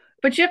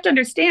 but you have to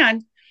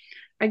understand,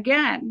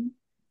 again,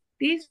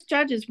 these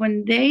judges,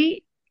 when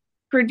they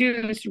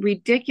produce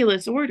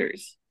ridiculous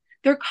orders,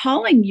 they're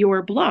calling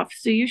your bluff.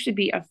 So you should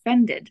be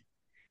offended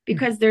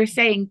because they're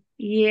saying,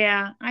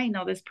 yeah, I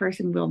know this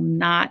person will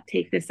not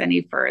take this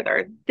any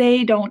further.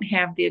 They don't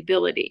have the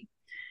ability.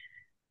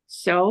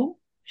 So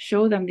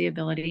show them the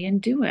ability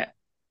and do it.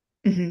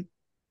 Mhm.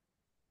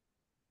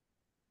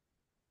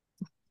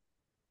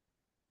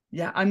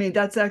 Yeah, I mean,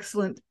 that's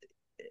excellent.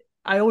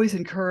 I always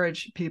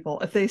encourage people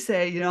if they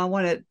say, I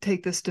want to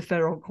take this to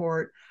federal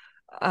court.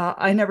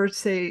 I never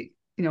say,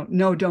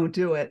 no, don't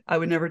do it. I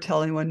would never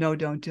tell anyone, no,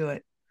 don't do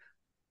it,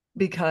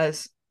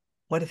 because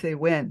what if they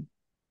win?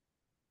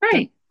 There's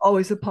Right.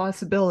 always a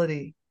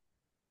possibility.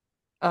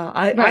 Uh,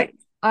 I, I, Right.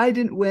 I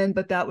didn't win,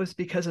 but that was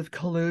because of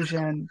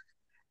collusion,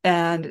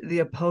 and the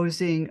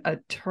opposing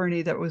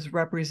attorney that was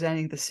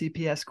representing the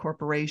CPS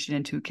Corporation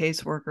and two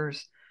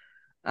caseworkers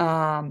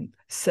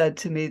said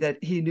to me that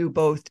he knew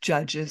both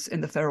judges in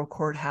the federal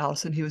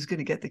courthouse and he was going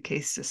to get the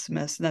case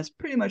dismissed. And that's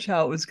pretty much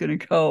how it was going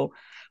to go,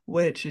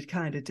 which it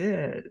kind of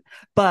did.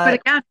 But But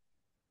again,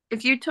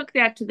 if you took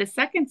that to the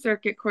Second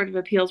Circuit Court of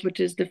Appeals, which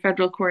is the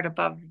federal court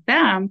above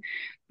them,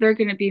 they're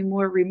going to be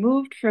more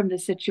removed from the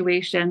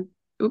situation.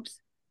 Oops.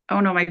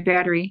 Oh no, my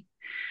battery.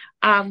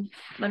 Um,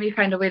 Let me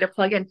find a way to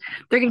plug in.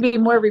 They're going to be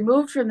more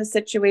removed from the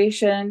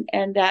situation,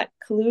 and that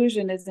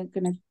collusion isn't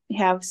going to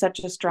have such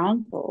a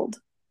stronghold.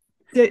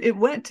 it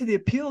went to the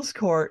appeals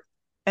court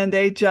and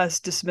they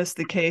just dismissed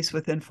the case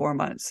within 4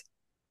 months.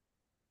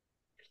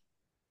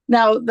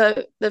 Now,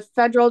 the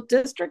federal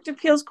district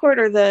appeals court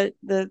or the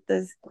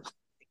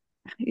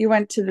you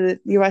went to the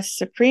U.S.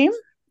 Supreme.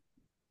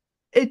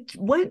 It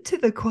went to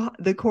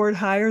the court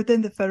higher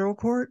than the federal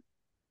court.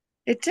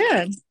 It did.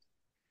 And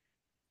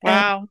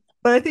Wow.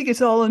 but I think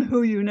it's all in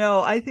who you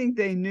know. I think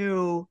they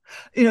knew,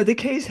 the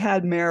case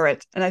had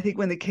merit. And I think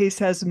when the case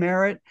has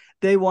merit,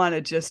 they want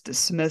to just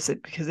dismiss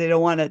it because they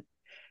don't want to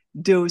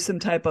do some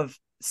type of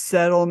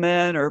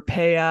settlement or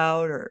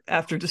payout or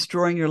after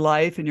destroying your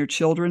life and your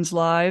children's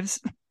lives.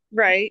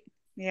 Right.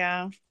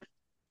 Yeah.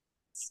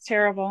 It's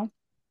terrible.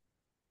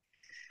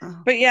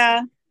 Oh. But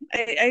yeah,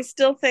 I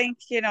still think,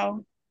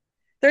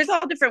 there's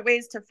all different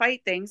ways to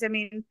fight things. I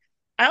mean,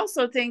 I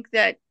also think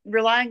that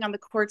relying on the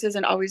courts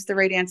isn't always the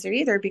right answer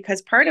either,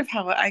 because part of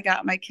how I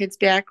got my kids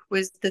back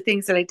was the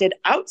things that I did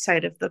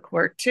outside of the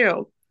court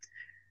too.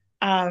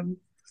 Um,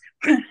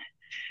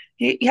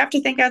 you have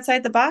to think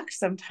outside the box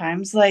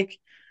sometimes. Like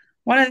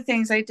one of the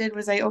things I did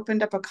was I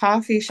opened up a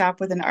coffee shop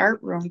with an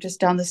art room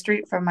just down the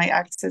street from my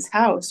ex's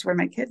house where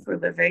my kids were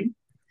living,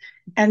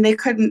 and they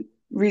couldn't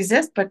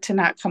resist but to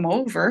not come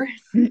over,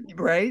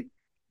 Right.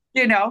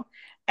 you know,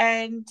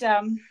 and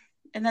um,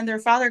 and then their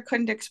father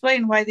couldn't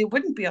explain why they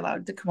wouldn't be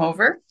allowed to come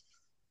over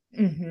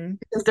Mm-hmm.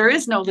 because there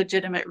is no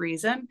legitimate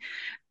reason,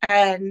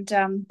 and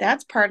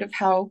that's part of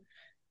how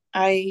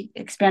I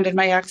expanded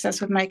my access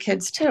with my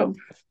kids too.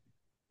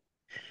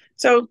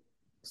 So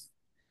as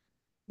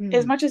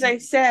Mm-hmm. much as I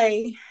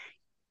say,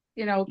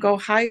 go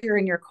higher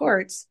in your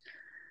courts,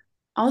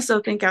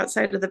 also think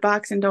outside of the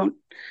box and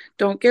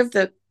don't give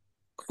the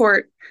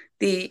court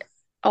the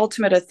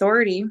ultimate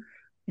authority.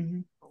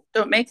 Mm-hmm.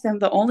 Don't make them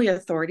the only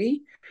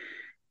authority.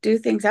 Do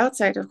things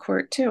outside of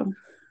court too.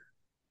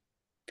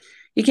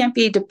 You can't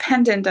be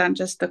dependent on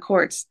just the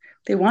courts.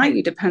 They want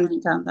you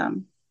dependent on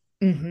them.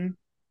 Mm-hmm.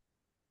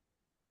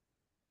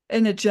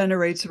 And it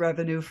generates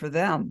revenue for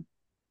them.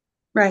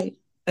 Right.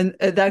 And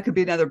that could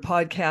be another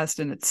podcast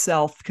in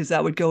itself, because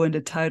that would go into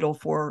title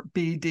for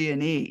B, D,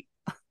 and E.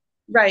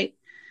 Right.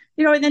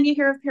 You know, and then you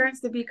hear of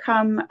parents that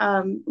become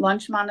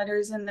lunch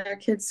monitors in their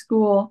kids'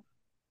 school.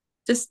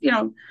 Just,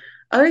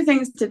 other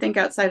things to think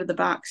outside of the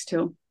box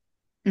too.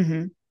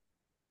 Mm-hmm.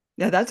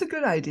 Yeah, that's a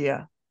good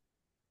idea.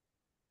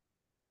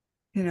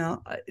 You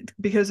know,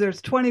 because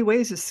there's 20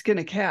 ways to skin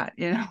a cat,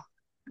 you know?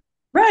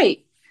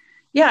 Right.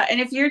 Yeah. And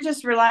if you're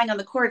just relying on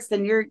the courts,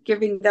 then you're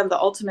giving them the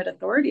ultimate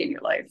authority in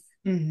your life.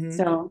 Mm-hmm.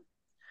 So,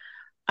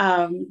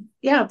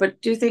 yeah,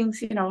 but do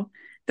things,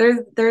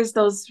 there's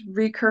those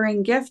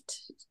recurring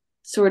gift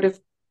sort of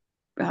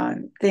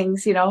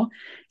things,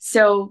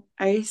 So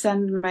I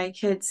send my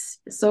kids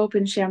soap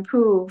and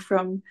shampoo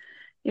from,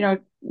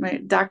 my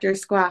Dr.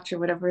 Squatch or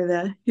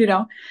whatever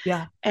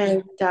Yeah.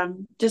 and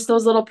just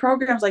those little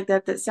programs like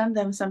that that send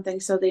them something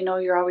so they know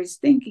you're always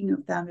thinking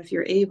of them if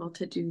you're able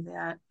to do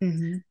that.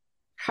 Mm-hmm.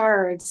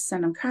 Cards,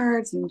 send them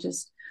cards and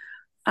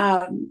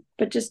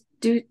but just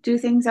do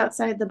things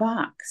outside the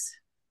box.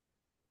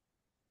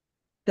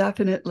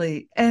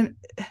 Definitely. And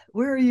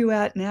where are you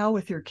at now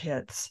with your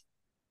kids?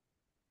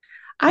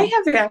 I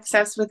have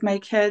access with my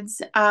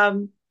kids.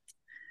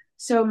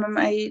 So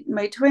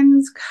my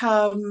twins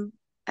come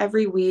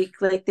every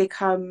week, like they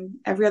come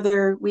every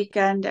other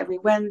weekend, every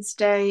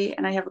Wednesday,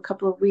 and I have a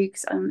couple of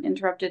weeks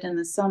uninterrupted in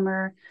the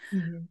summer.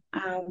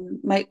 Mm-hmm.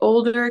 My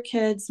older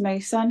kids, my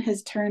son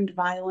has turned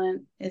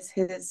violent, is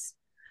his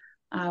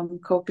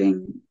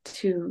coping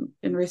to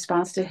in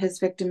response to his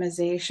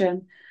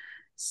victimization.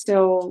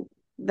 So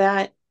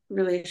that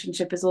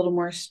relationship is a little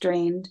more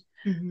strained.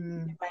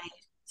 Mm-hmm. My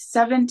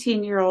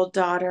 17-year-old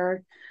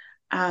daughter,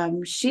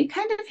 she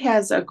kind of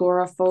has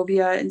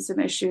agoraphobia and some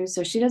issues,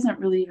 so she doesn't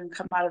really even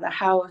come out of the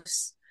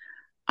house.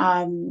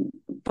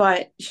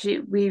 But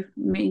we've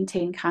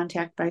maintained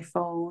contact by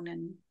phone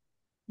and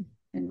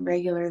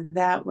regular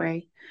that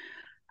way.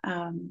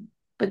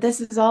 But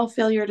this is all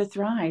failure to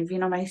thrive.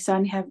 My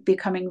son have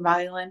becoming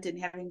violent and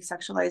having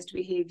sexualized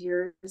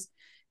behaviors.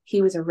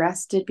 He was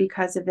arrested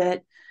because of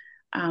it.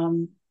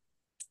 Um,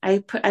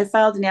 I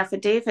filed an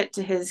affidavit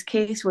to his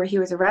case where he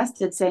was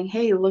arrested saying,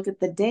 hey, look at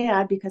the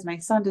dad, because my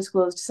son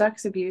disclosed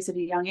sex abuse at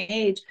a young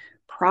age.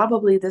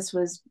 Probably this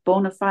was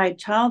bona fide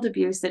child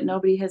abuse that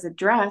nobody has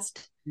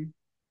addressed,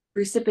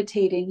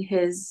 precipitating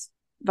his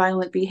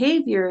violent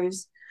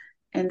behaviors.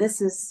 And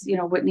this is,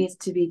 what needs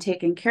to be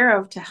taken care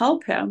of to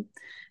help him.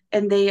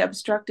 And they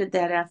obstructed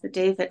that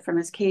affidavit from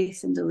his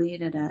case and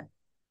deleted it.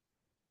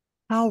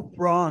 How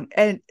wrong.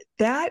 And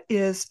that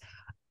is,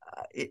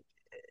 it,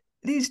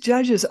 these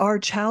judges are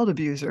child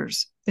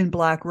abusers in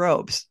black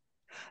robes.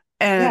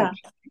 And,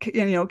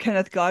 Yeah.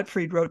 Kenneth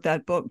Gottfried wrote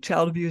that book,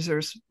 Child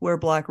Abusers Wear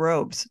Black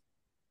Robes.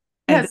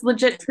 Yeah, And it's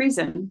legit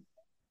treason.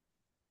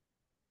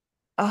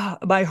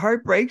 my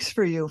heart breaks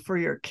for you, for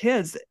your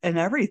kids and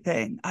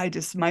everything.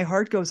 My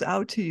heart goes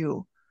out to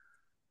you.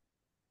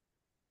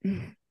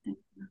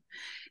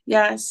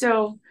 Yeah.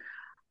 So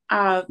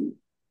um,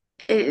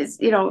 it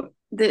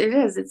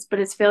is, but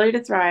it's failure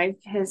to thrive.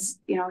 He's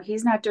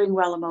not doing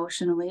well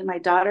emotionally. My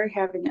daughter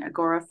having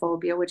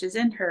agoraphobia, which is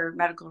in her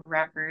medical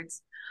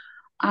records.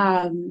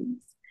 Um,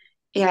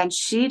 and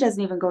she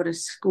doesn't even go to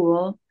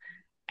school.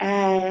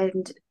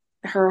 And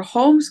her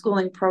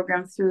homeschooling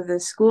program through the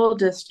school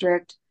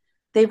district,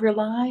 they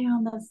rely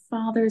on the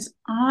father's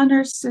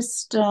honor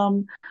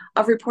system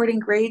of reporting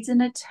grades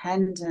and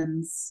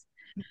attendance.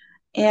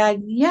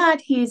 And yet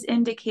he's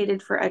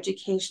indicated for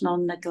educational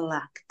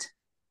neglect.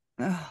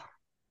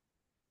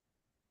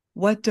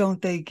 What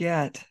don't they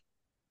get?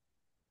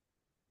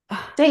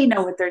 They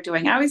know what they're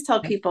doing. I always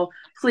tell people,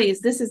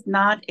 please, this is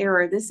not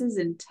error. This is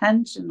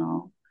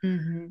intentional.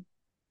 Mm-hmm.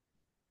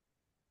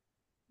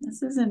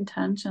 This is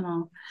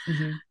intentional.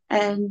 Mm-hmm.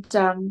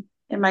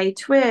 And my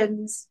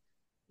twins,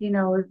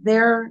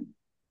 they're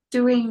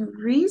doing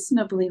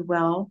reasonably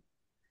well,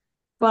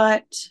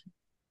 but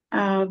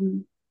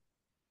um,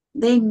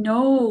 they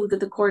know that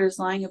the court is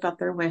lying about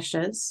their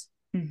wishes.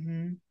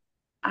 Mm-hmm.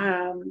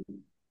 Um,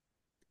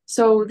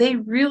 so they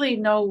really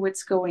know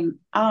what's going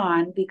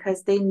on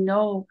because they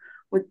know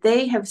what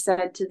they have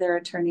said to their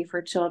attorney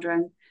for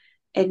children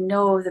and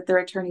know that their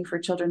attorney for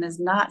children is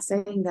not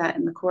saying that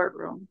in the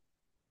courtroom.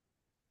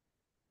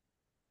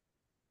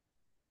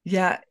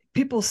 Yeah,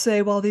 people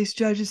say, well, these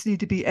judges need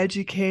to be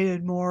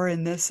educated more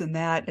in this and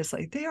that. It's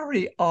like they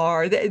already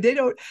are. They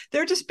don't,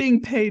 they're just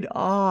being paid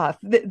off.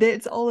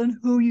 It's all in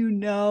who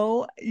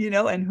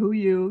and who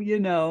you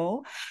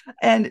know.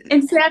 And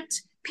In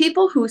fact,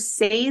 people who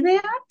say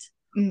that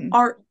mm,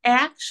 are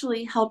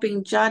actually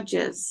helping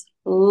judges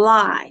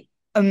lie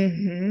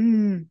mm-hmm,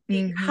 mm-hmm,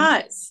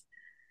 because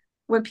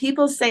when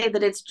people say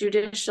that it's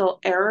judicial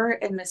error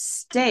and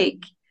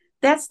mistake,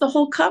 that's the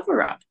whole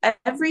cover up.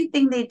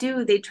 Everything they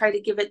do, they try to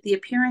give it the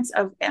appearance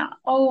of,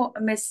 oh,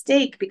 a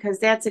mistake because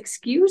that's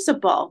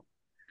excusable.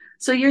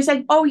 So you're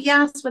saying, oh,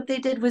 yes, what they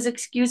did was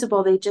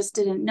excusable. They just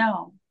didn't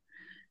know.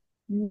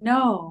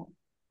 No.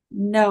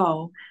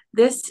 No,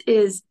 this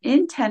is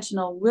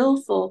intentional,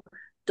 willful,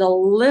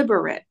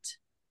 deliberate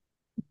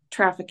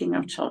trafficking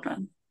of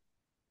children.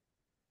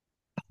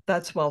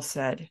 That's well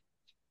said.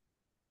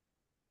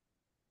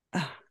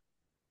 You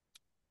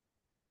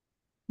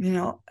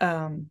know,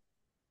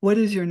 what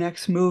is your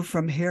next move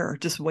from here?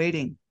 Just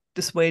waiting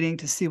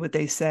to see what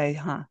they say,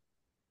 huh?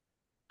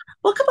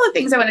 Well, a couple of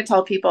things I want to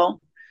tell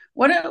people.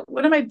 One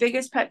of my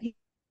biggest pet peeves,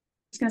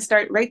 I'm going to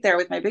start right there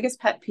with my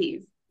biggest pet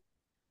peeve.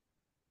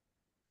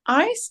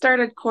 I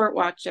started court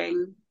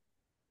watching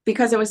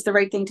because it was the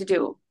right thing to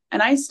do.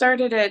 And I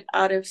started it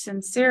out of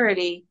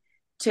sincerity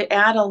to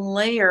add a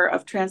layer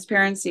of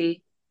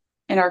transparency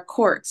in our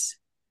courts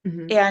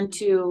Mm-hmm. and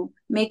to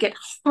make it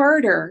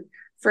harder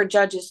for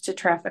judges to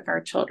traffic our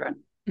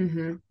children.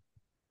 Mm-hmm.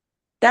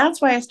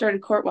 That's why I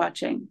started court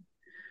watching.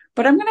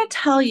 But I'm going to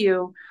tell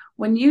you,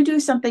 when you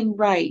do something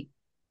right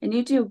and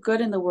you do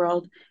good in the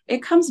world,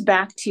 it comes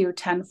back to you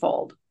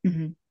tenfold.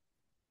 Mm-hmm.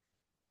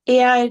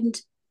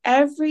 And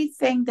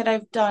everything that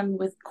I've done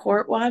with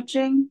court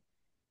watching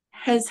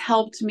has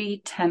helped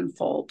me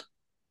tenfold.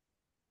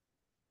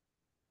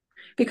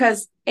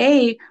 Because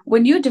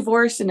when you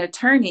divorce an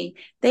attorney,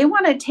 they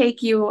want to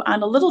take you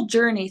on a little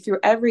journey through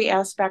every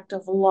aspect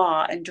of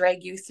law and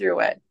drag you through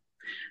it.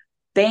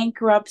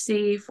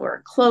 Bankruptcy,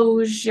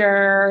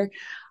 foreclosure,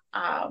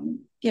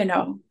 you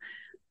know,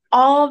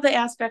 all the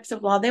aspects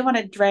of law, they want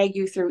to drag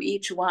you through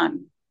each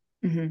one.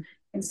 Mm-hmm.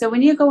 And so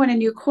when you go in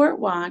and you court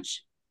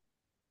watch,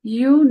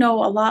 you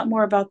know a lot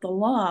more about the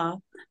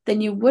law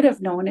than you would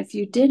have known if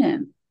you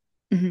didn't.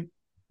 Mm-hmm.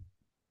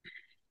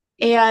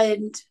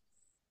 And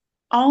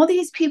all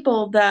these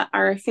people that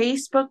are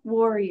Facebook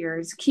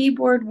warriors,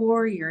 keyboard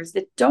warriors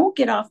that don't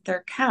get off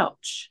their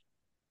couch,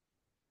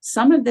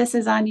 some of this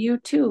is on you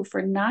too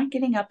for not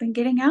getting up and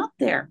getting out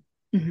there.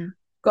 Mm-hmm.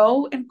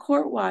 Go and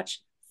court watch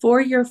for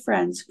your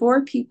friends,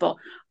 for people,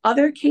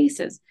 other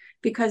cases,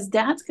 because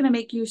that's going to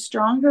make you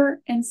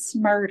stronger and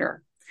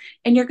smarter.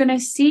 And you're going to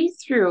see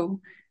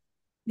through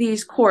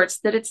these courts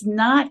that it's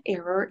not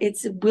error,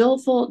 it's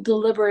willful,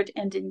 deliberate,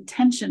 and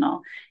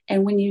intentional.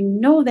 And when you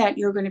know that,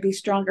 you're going to be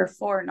stronger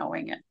for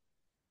knowing it.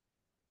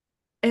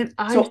 And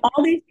I So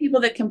all these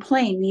people that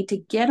complain need to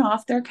get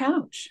off their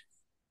couch.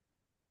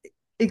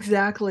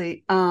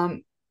 exactly.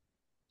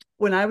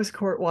 When I was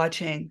court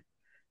watching,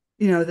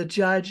 the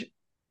judge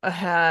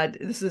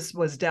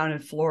was down in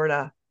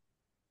Florida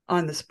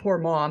on this poor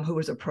mom who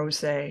was a pro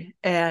se,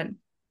 and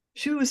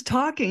she was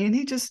talking, and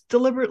he just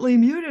deliberately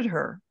muted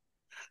her.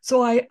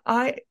 So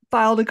I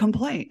filed a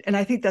complaint, and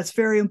I think that's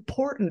very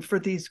important for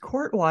these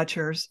court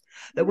watchers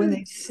that when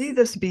they see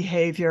this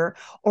behavior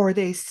or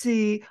they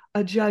see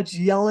a judge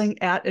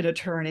yelling at an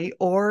attorney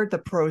or the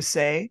pro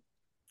se,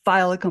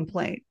 file a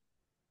complaint.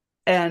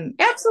 And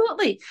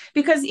Absolutely.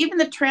 Because even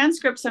the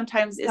transcript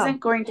sometimes yeah, isn't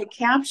going to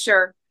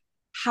capture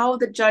how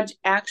the judge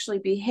actually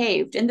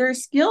behaved. And they're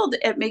skilled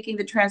at making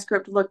the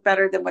transcript look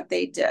better than what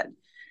they did.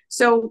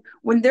 So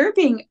when they're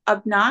being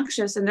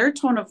obnoxious in their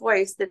tone of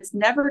voice that's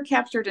never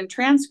captured in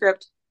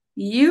transcript,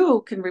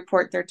 you can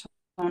report their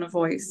tone of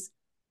voice.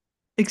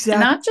 And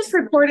exactly. not just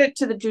report it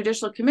to the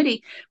judicial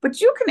committee,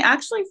 but you can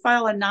actually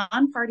file a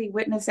non-party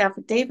witness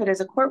affidavit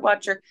as a court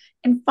watcher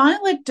and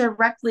file it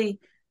directly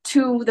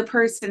to the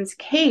person's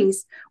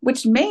case,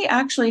 which may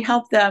actually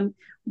help them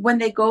when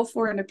they go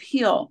for an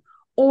appeal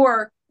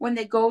or when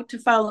they go to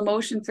file a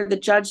motion for the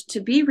judge to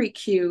be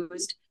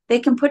recused. They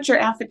can put your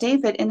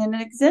affidavit in an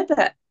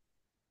exhibit.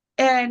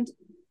 And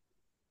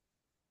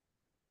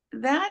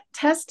that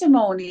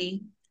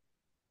testimony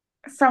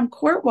from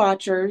court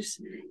watchers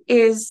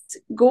is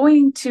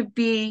going to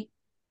be,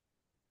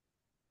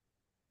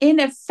 in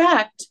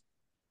effect,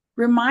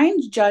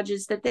 remind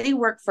judges that they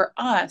work for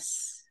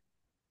us.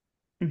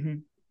 Mm-hmm.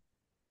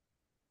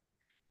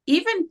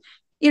 Even,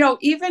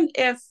 even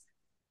if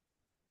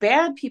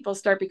bad people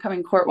start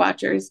becoming court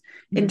watchers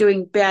and Mm-hmm.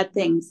 doing bad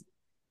things,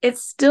 it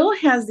still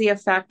has the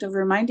effect of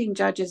reminding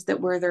judges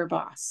that we're their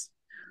boss,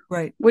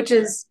 Right. which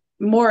is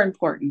more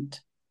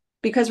important.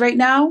 Because right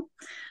now,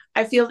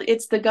 I feel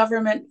it's the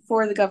government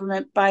for the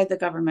government by the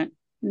government,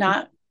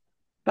 not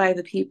by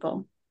the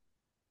people.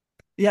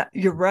 Yeah,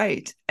 you're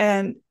right.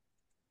 And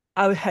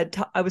I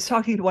was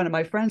talking to one of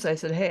my friends. I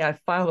said, "Hey, I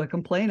filed a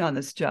complaint on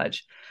this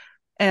judge,"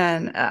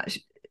 and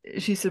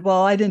she said,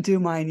 "Well, I didn't do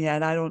mine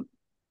yet. I don't,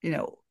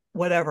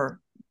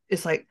 whatever."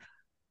 It's like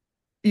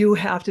you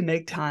have to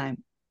make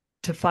time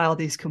to file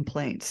these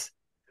complaints,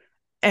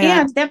 and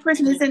And that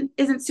person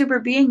isn't super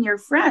being your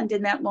friend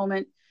in that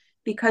moment,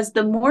 because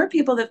the more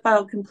people that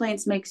file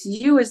complaints makes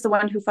you, as the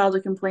one who filed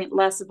a complaint,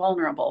 less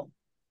vulnerable.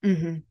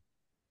 mm-hmm.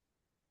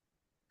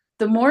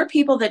 The more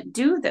people that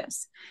do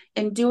this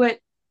and do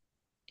it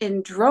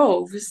in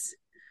droves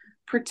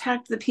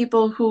protect the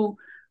people who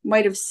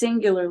might have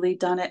singularly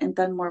done it and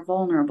been more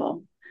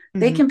vulnerable.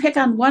 They Mm-hmm. can pick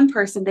on one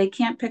person, they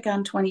can't pick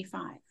on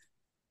 25.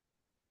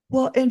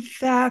 Well, in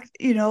fact,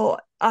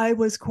 I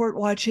was court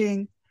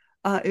watching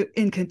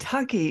in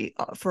Kentucky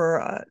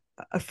for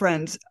a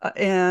friend,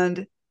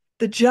 and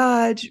the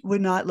judge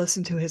would not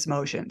listen to his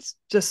motions.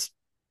 Just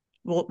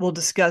we'll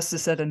discuss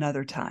this at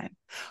another time.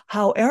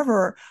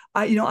 However,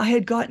 I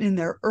had gotten in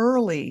there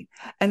early,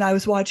 and I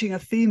was watching a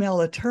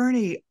female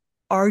attorney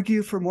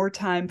argue for more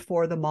time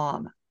for the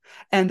mom.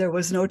 And there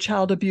was no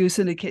child abuse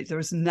indicated. There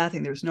was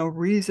nothing. There's no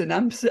reason.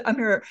 I'm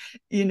here,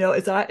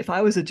 if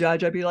I was a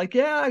judge, I'd be like,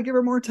 yeah, give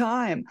her more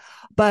time.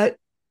 But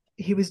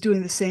he was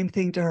doing the same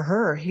thing to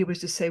her. He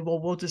was just saying,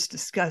 well, we'll just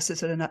discuss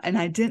this. And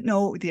I didn't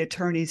know the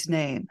attorney's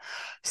name.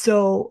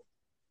 So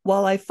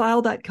while I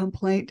filed that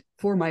complaint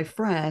for my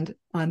friend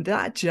on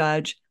that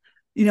judge,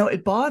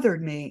 it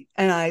bothered me.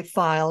 And I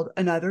filed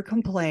another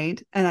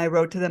complaint, and I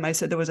wrote to them. I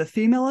said there was a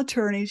female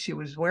attorney. She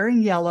was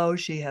wearing yellow.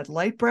 She had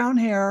light brown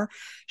hair.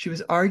 She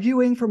was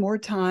arguing for more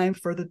time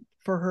for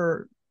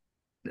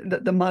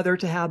the mother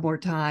to have more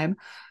time.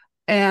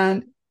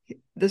 And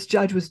this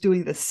judge was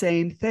doing the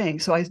same thing.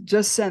 So I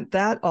just sent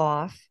that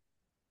off.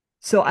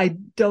 So I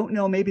don't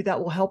know, maybe that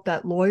will help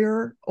that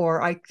lawyer,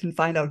 or I can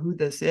find out who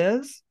this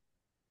is.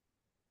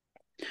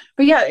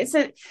 But yeah,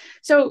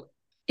 so,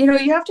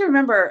 you have to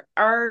remember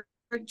our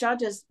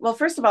judges. Well,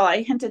 first of all,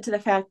 I hinted to the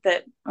fact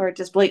that, or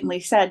just blatantly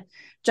said,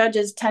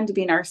 judges tend to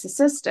be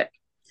narcissistic.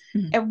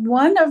 Mm-hmm. And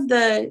one of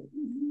the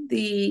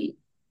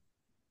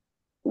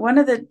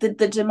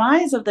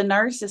demise of the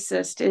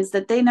narcissist is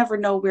that they never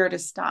know where to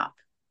stop.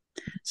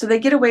 So they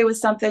get away with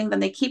something, then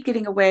they keep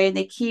getting away, and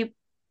they keep,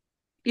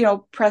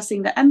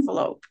 pressing the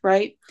envelope,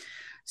 right?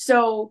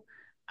 So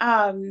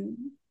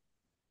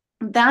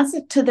that's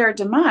to their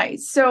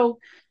demise. So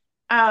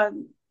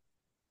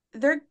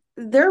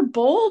they're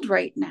bold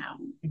right now.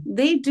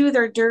 They do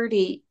their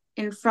dirty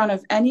in front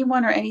of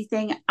anyone or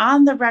anything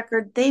on the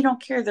record. They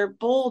don't care. They're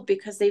bold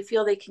because they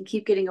feel they can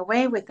keep getting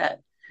away with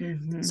it.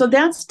 Mm-hmm. So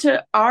that's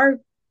to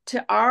our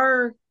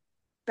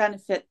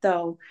benefit,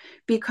 though,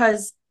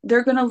 because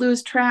they're going to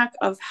lose track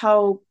of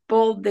how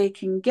bold they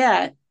can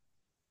get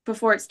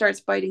before it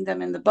starts biting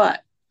them in the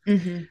butt.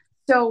 Mm-hmm.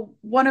 So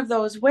one of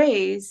those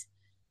ways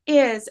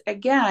is,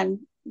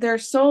 again, they're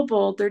so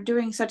bold, they're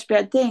doing such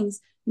bad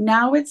things.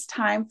 Now it's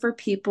time for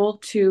people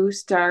to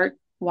start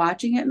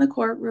watching it in the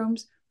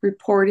courtrooms,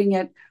 reporting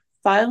it,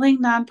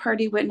 filing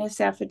non-party witness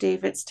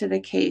affidavits to the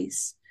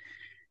case.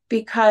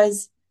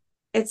 Because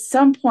at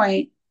some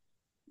point,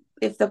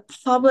 if the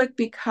public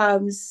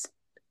becomes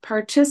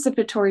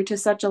participatory to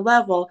such a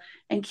level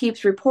and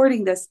keeps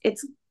reporting this,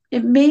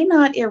 it may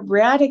not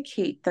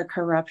eradicate the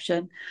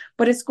corruption,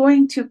 but it's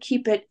going to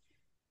keep it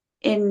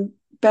in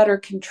better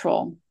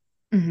control.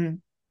 Mm-hmm.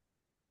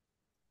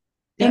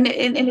 Yeah.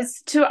 And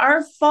it's to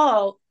our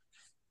fault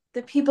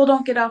that people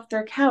don't get off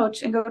their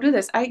couch and go do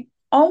this.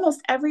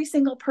 Almost every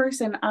single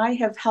person I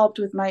have helped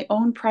with my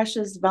own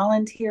precious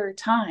volunteer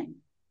time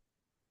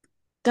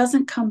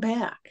doesn't come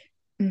back.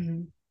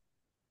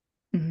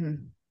 Mm-hmm. Mm-hmm.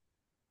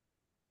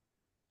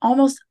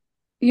 Almost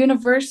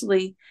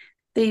universally,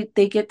 they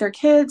get their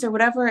kids or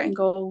whatever and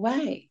go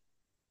away.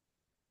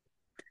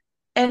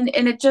 And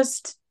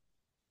it's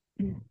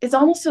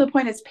almost to the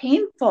point it's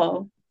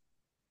painful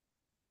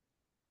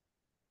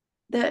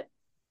that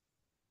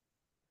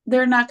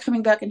they're not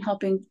coming back and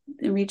helping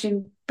and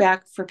reaching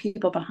back for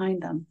people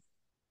behind them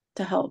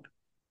to help.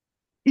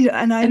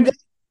 Yeah, and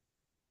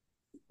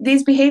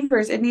these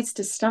behaviors, it needs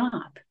to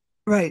stop.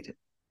 Right.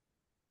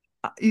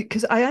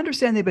 Because I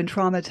understand they've been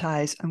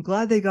traumatized. I'm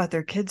glad they got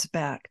their kids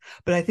back,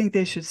 but I think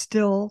they should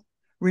still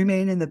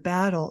remain in the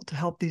battle to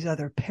help these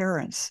other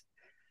parents.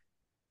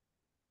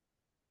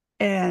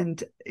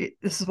 And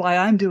this is why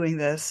I'm doing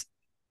this.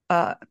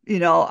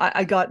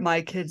 I got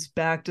my kids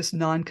back, just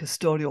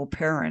non-custodial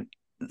parent.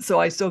 So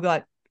I still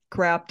got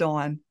crapped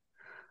on,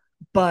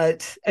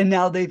 and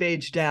now they've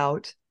aged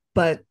out,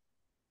 but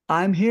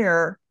I'm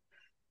here.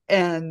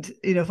 And,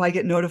 if I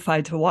get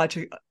notified to watch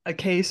a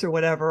case or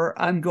whatever,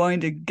 I'm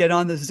going to get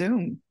on the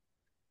Zoom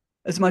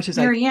as much as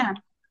Marianne,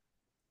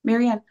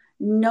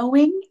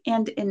 knowing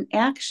and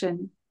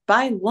inaction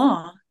by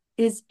law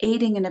is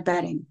aiding and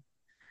abetting.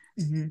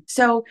 Mm-hmm.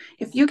 So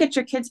if you get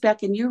your kids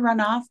back and you run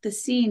off the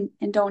scene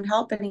and don't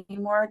help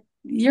anymore,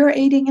 you're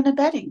aiding and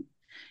abetting.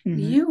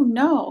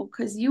 Mm-hmm.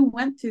 Because you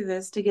went through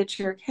this to get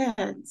your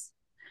kids,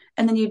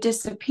 and then you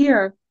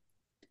disappear,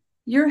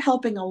 you're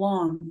helping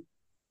along.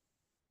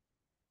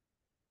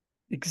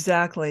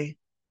 Exactly.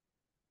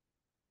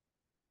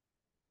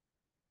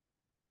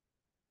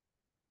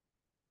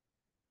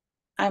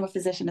 I'm a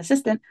physician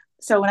assistant.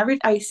 So whenever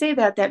I say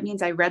that, that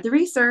means I read the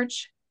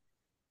research,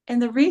 and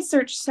the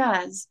research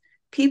says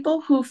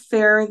people who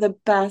fare the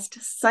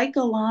best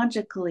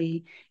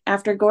psychologically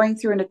after going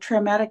through a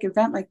traumatic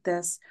event like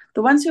this,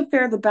 the ones who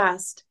fare the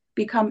best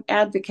become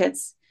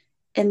advocates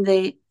in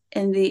the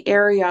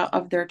area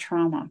of their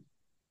trauma.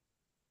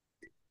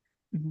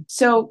 Mm-hmm.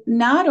 So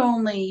not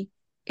only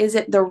is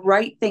it the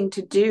right thing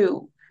to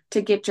do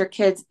to get your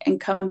kids and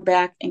come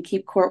back and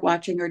keep court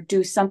watching or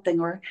do something,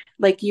 or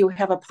like you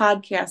have a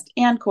podcast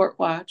and court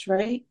watch,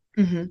 right?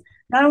 Mm-hmm.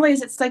 Not only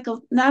is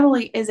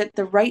it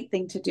the right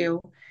thing to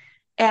do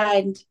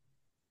and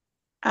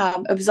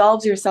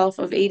absolves yourself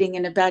of aiding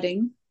and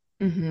abetting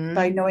mm-hmm.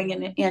 by knowing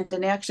and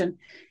in action,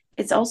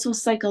 it's also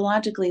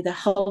psychologically the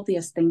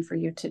healthiest thing for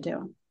you to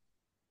do.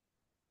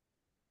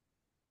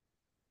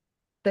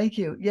 Thank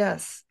you.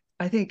 Yes,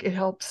 I think it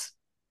helps,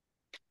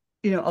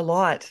 a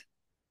lot.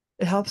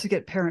 It helps to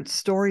get parents'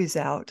 stories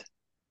out.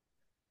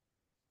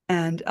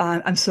 And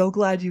I'm so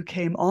glad you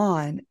came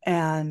on.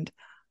 And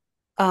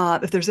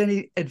if there's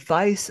any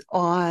advice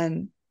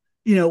on,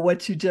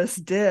 what you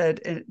just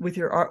did with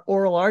your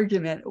oral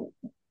argument,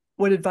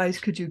 what advice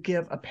could you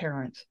give a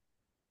parent?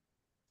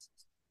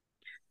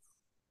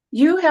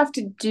 You have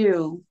to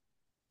do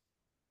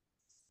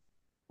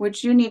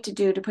what you need to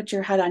do to put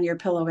your head on your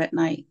pillow at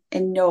night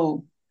and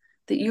know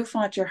that you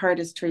fought your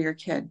hardest for your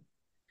kid.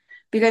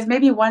 Because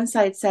maybe one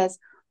side says,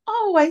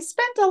 "Oh, I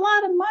spent a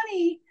lot of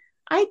money.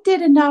 I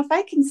did enough.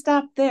 I can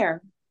stop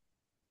there."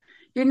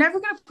 You're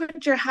never going to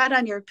put your head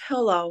on your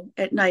pillow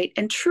at night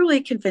and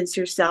truly convince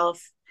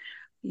yourself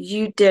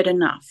you did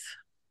enough.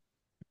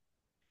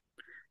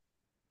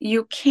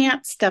 You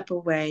can't step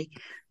away.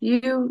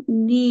 You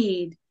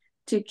need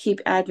to keep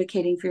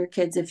advocating for your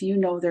kids if you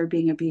know they're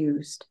being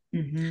abused.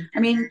 Mm-hmm. I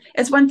mean,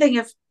 it's one thing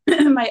if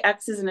my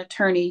ex is an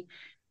attorney,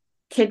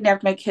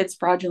 kidnapped my kids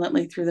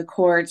fraudulently through the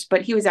courts,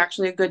 but he was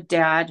actually a good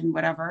dad and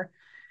whatever.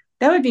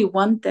 That would be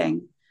one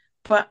thing.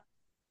 But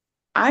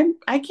I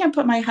can't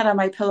put my head on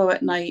my pillow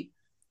at night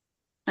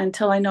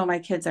until I know my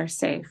kids are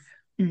safe.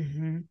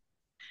 Mm-hmm.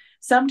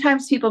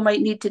 Sometimes people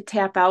might need to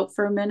tap out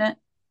for a minute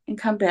and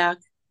come back.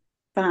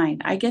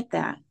 Fine, I get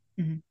that.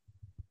 Mm-hmm.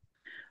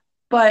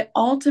 But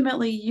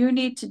ultimately, you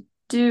need to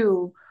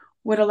do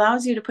what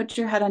allows you to put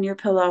your head on your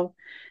pillow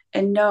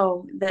and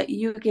know that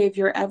you gave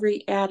your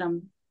every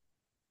atom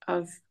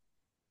of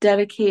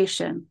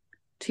dedication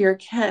to your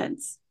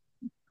kids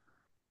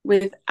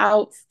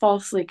without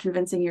falsely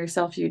convincing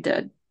yourself you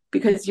did,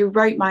 because your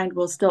right mind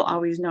will still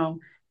always know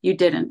you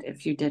didn't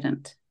if you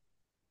didn't.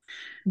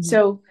 Mm-hmm.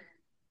 So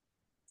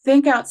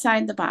think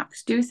outside the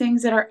box, do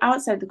things that are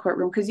outside the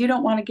courtroom, because you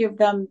don't want to give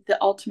them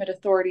the ultimate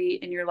authority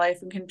in your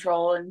life and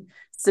control and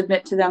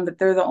submit to them that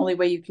they're the only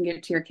way you can get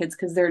it to your kids,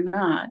 because they're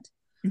not.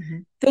 Mm-hmm.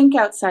 Think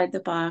outside the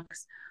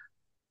box,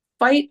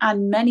 fight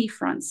on many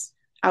fronts,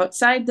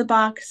 outside the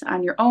box,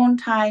 on your own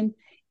time,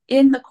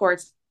 in the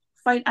courts,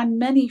 fight on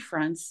many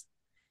fronts.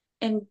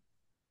 And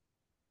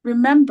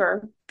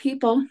remember,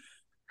 people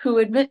who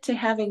admit to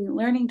having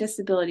learning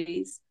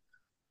disabilities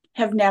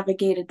have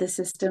navigated the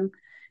system.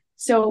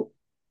 So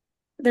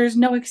there's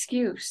no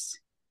excuse.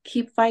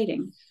 Keep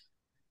fighting.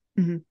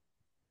 Mm-hmm.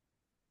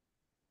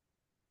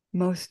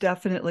 Most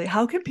definitely.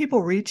 How can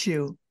people reach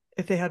you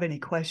if they have any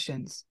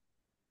questions?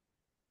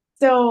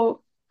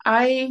 So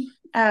I'm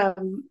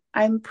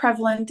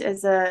prevalent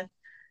as a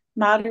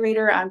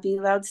moderator on Be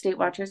Loud State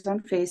Watchers on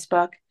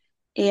Facebook.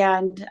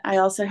 And I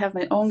also have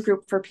my own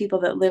group for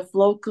people that live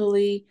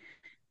locally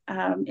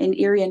in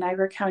Erie and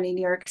Niagara County,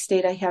 New York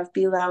State. I have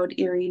Be Loud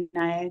Erie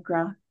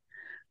Niagara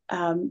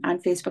on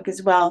Facebook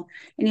as well.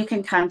 And you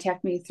can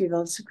contact me through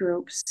those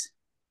groups.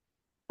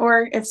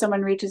 Or if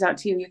someone reaches out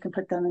to you, you can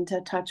put them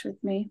into touch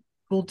with me.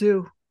 Will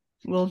do.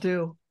 Will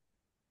do.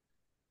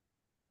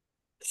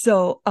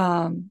 So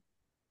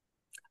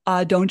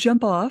don't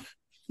jump off.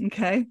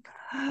 Okay.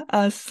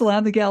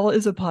 Slam the Gavel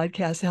is a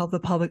podcast to help the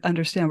public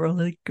understand what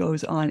really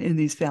goes on in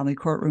these family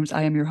courtrooms.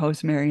 I am your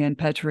host, Marianne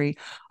Petrie,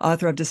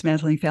 author of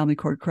Dismantling Family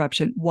Court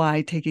Corruption,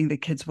 Why Taking the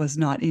Kids Was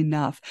Not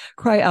Enough,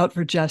 Cry Out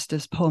for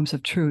Justice, Poems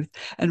of Truth,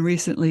 and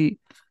recently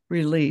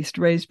released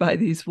Raised by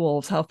These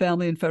Wolves, How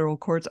Family and Federal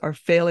Courts Are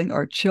Failing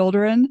Our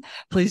Children.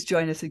 Please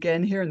join us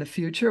again here in the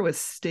future with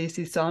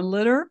Stacey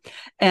Sonnelitter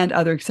and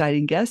other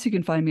exciting guests. You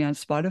can find me on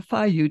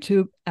Spotify,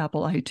 YouTube,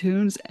 Apple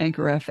iTunes,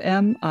 Anchor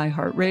FM,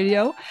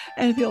 iHeartRadio,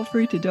 and feel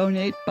free to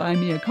donate, buy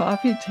me a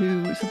coffee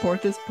to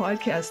support this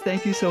podcast.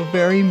 Thank you so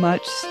very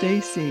much,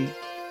 Stacey.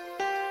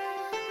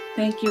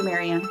 Thank you,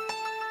 Marianne.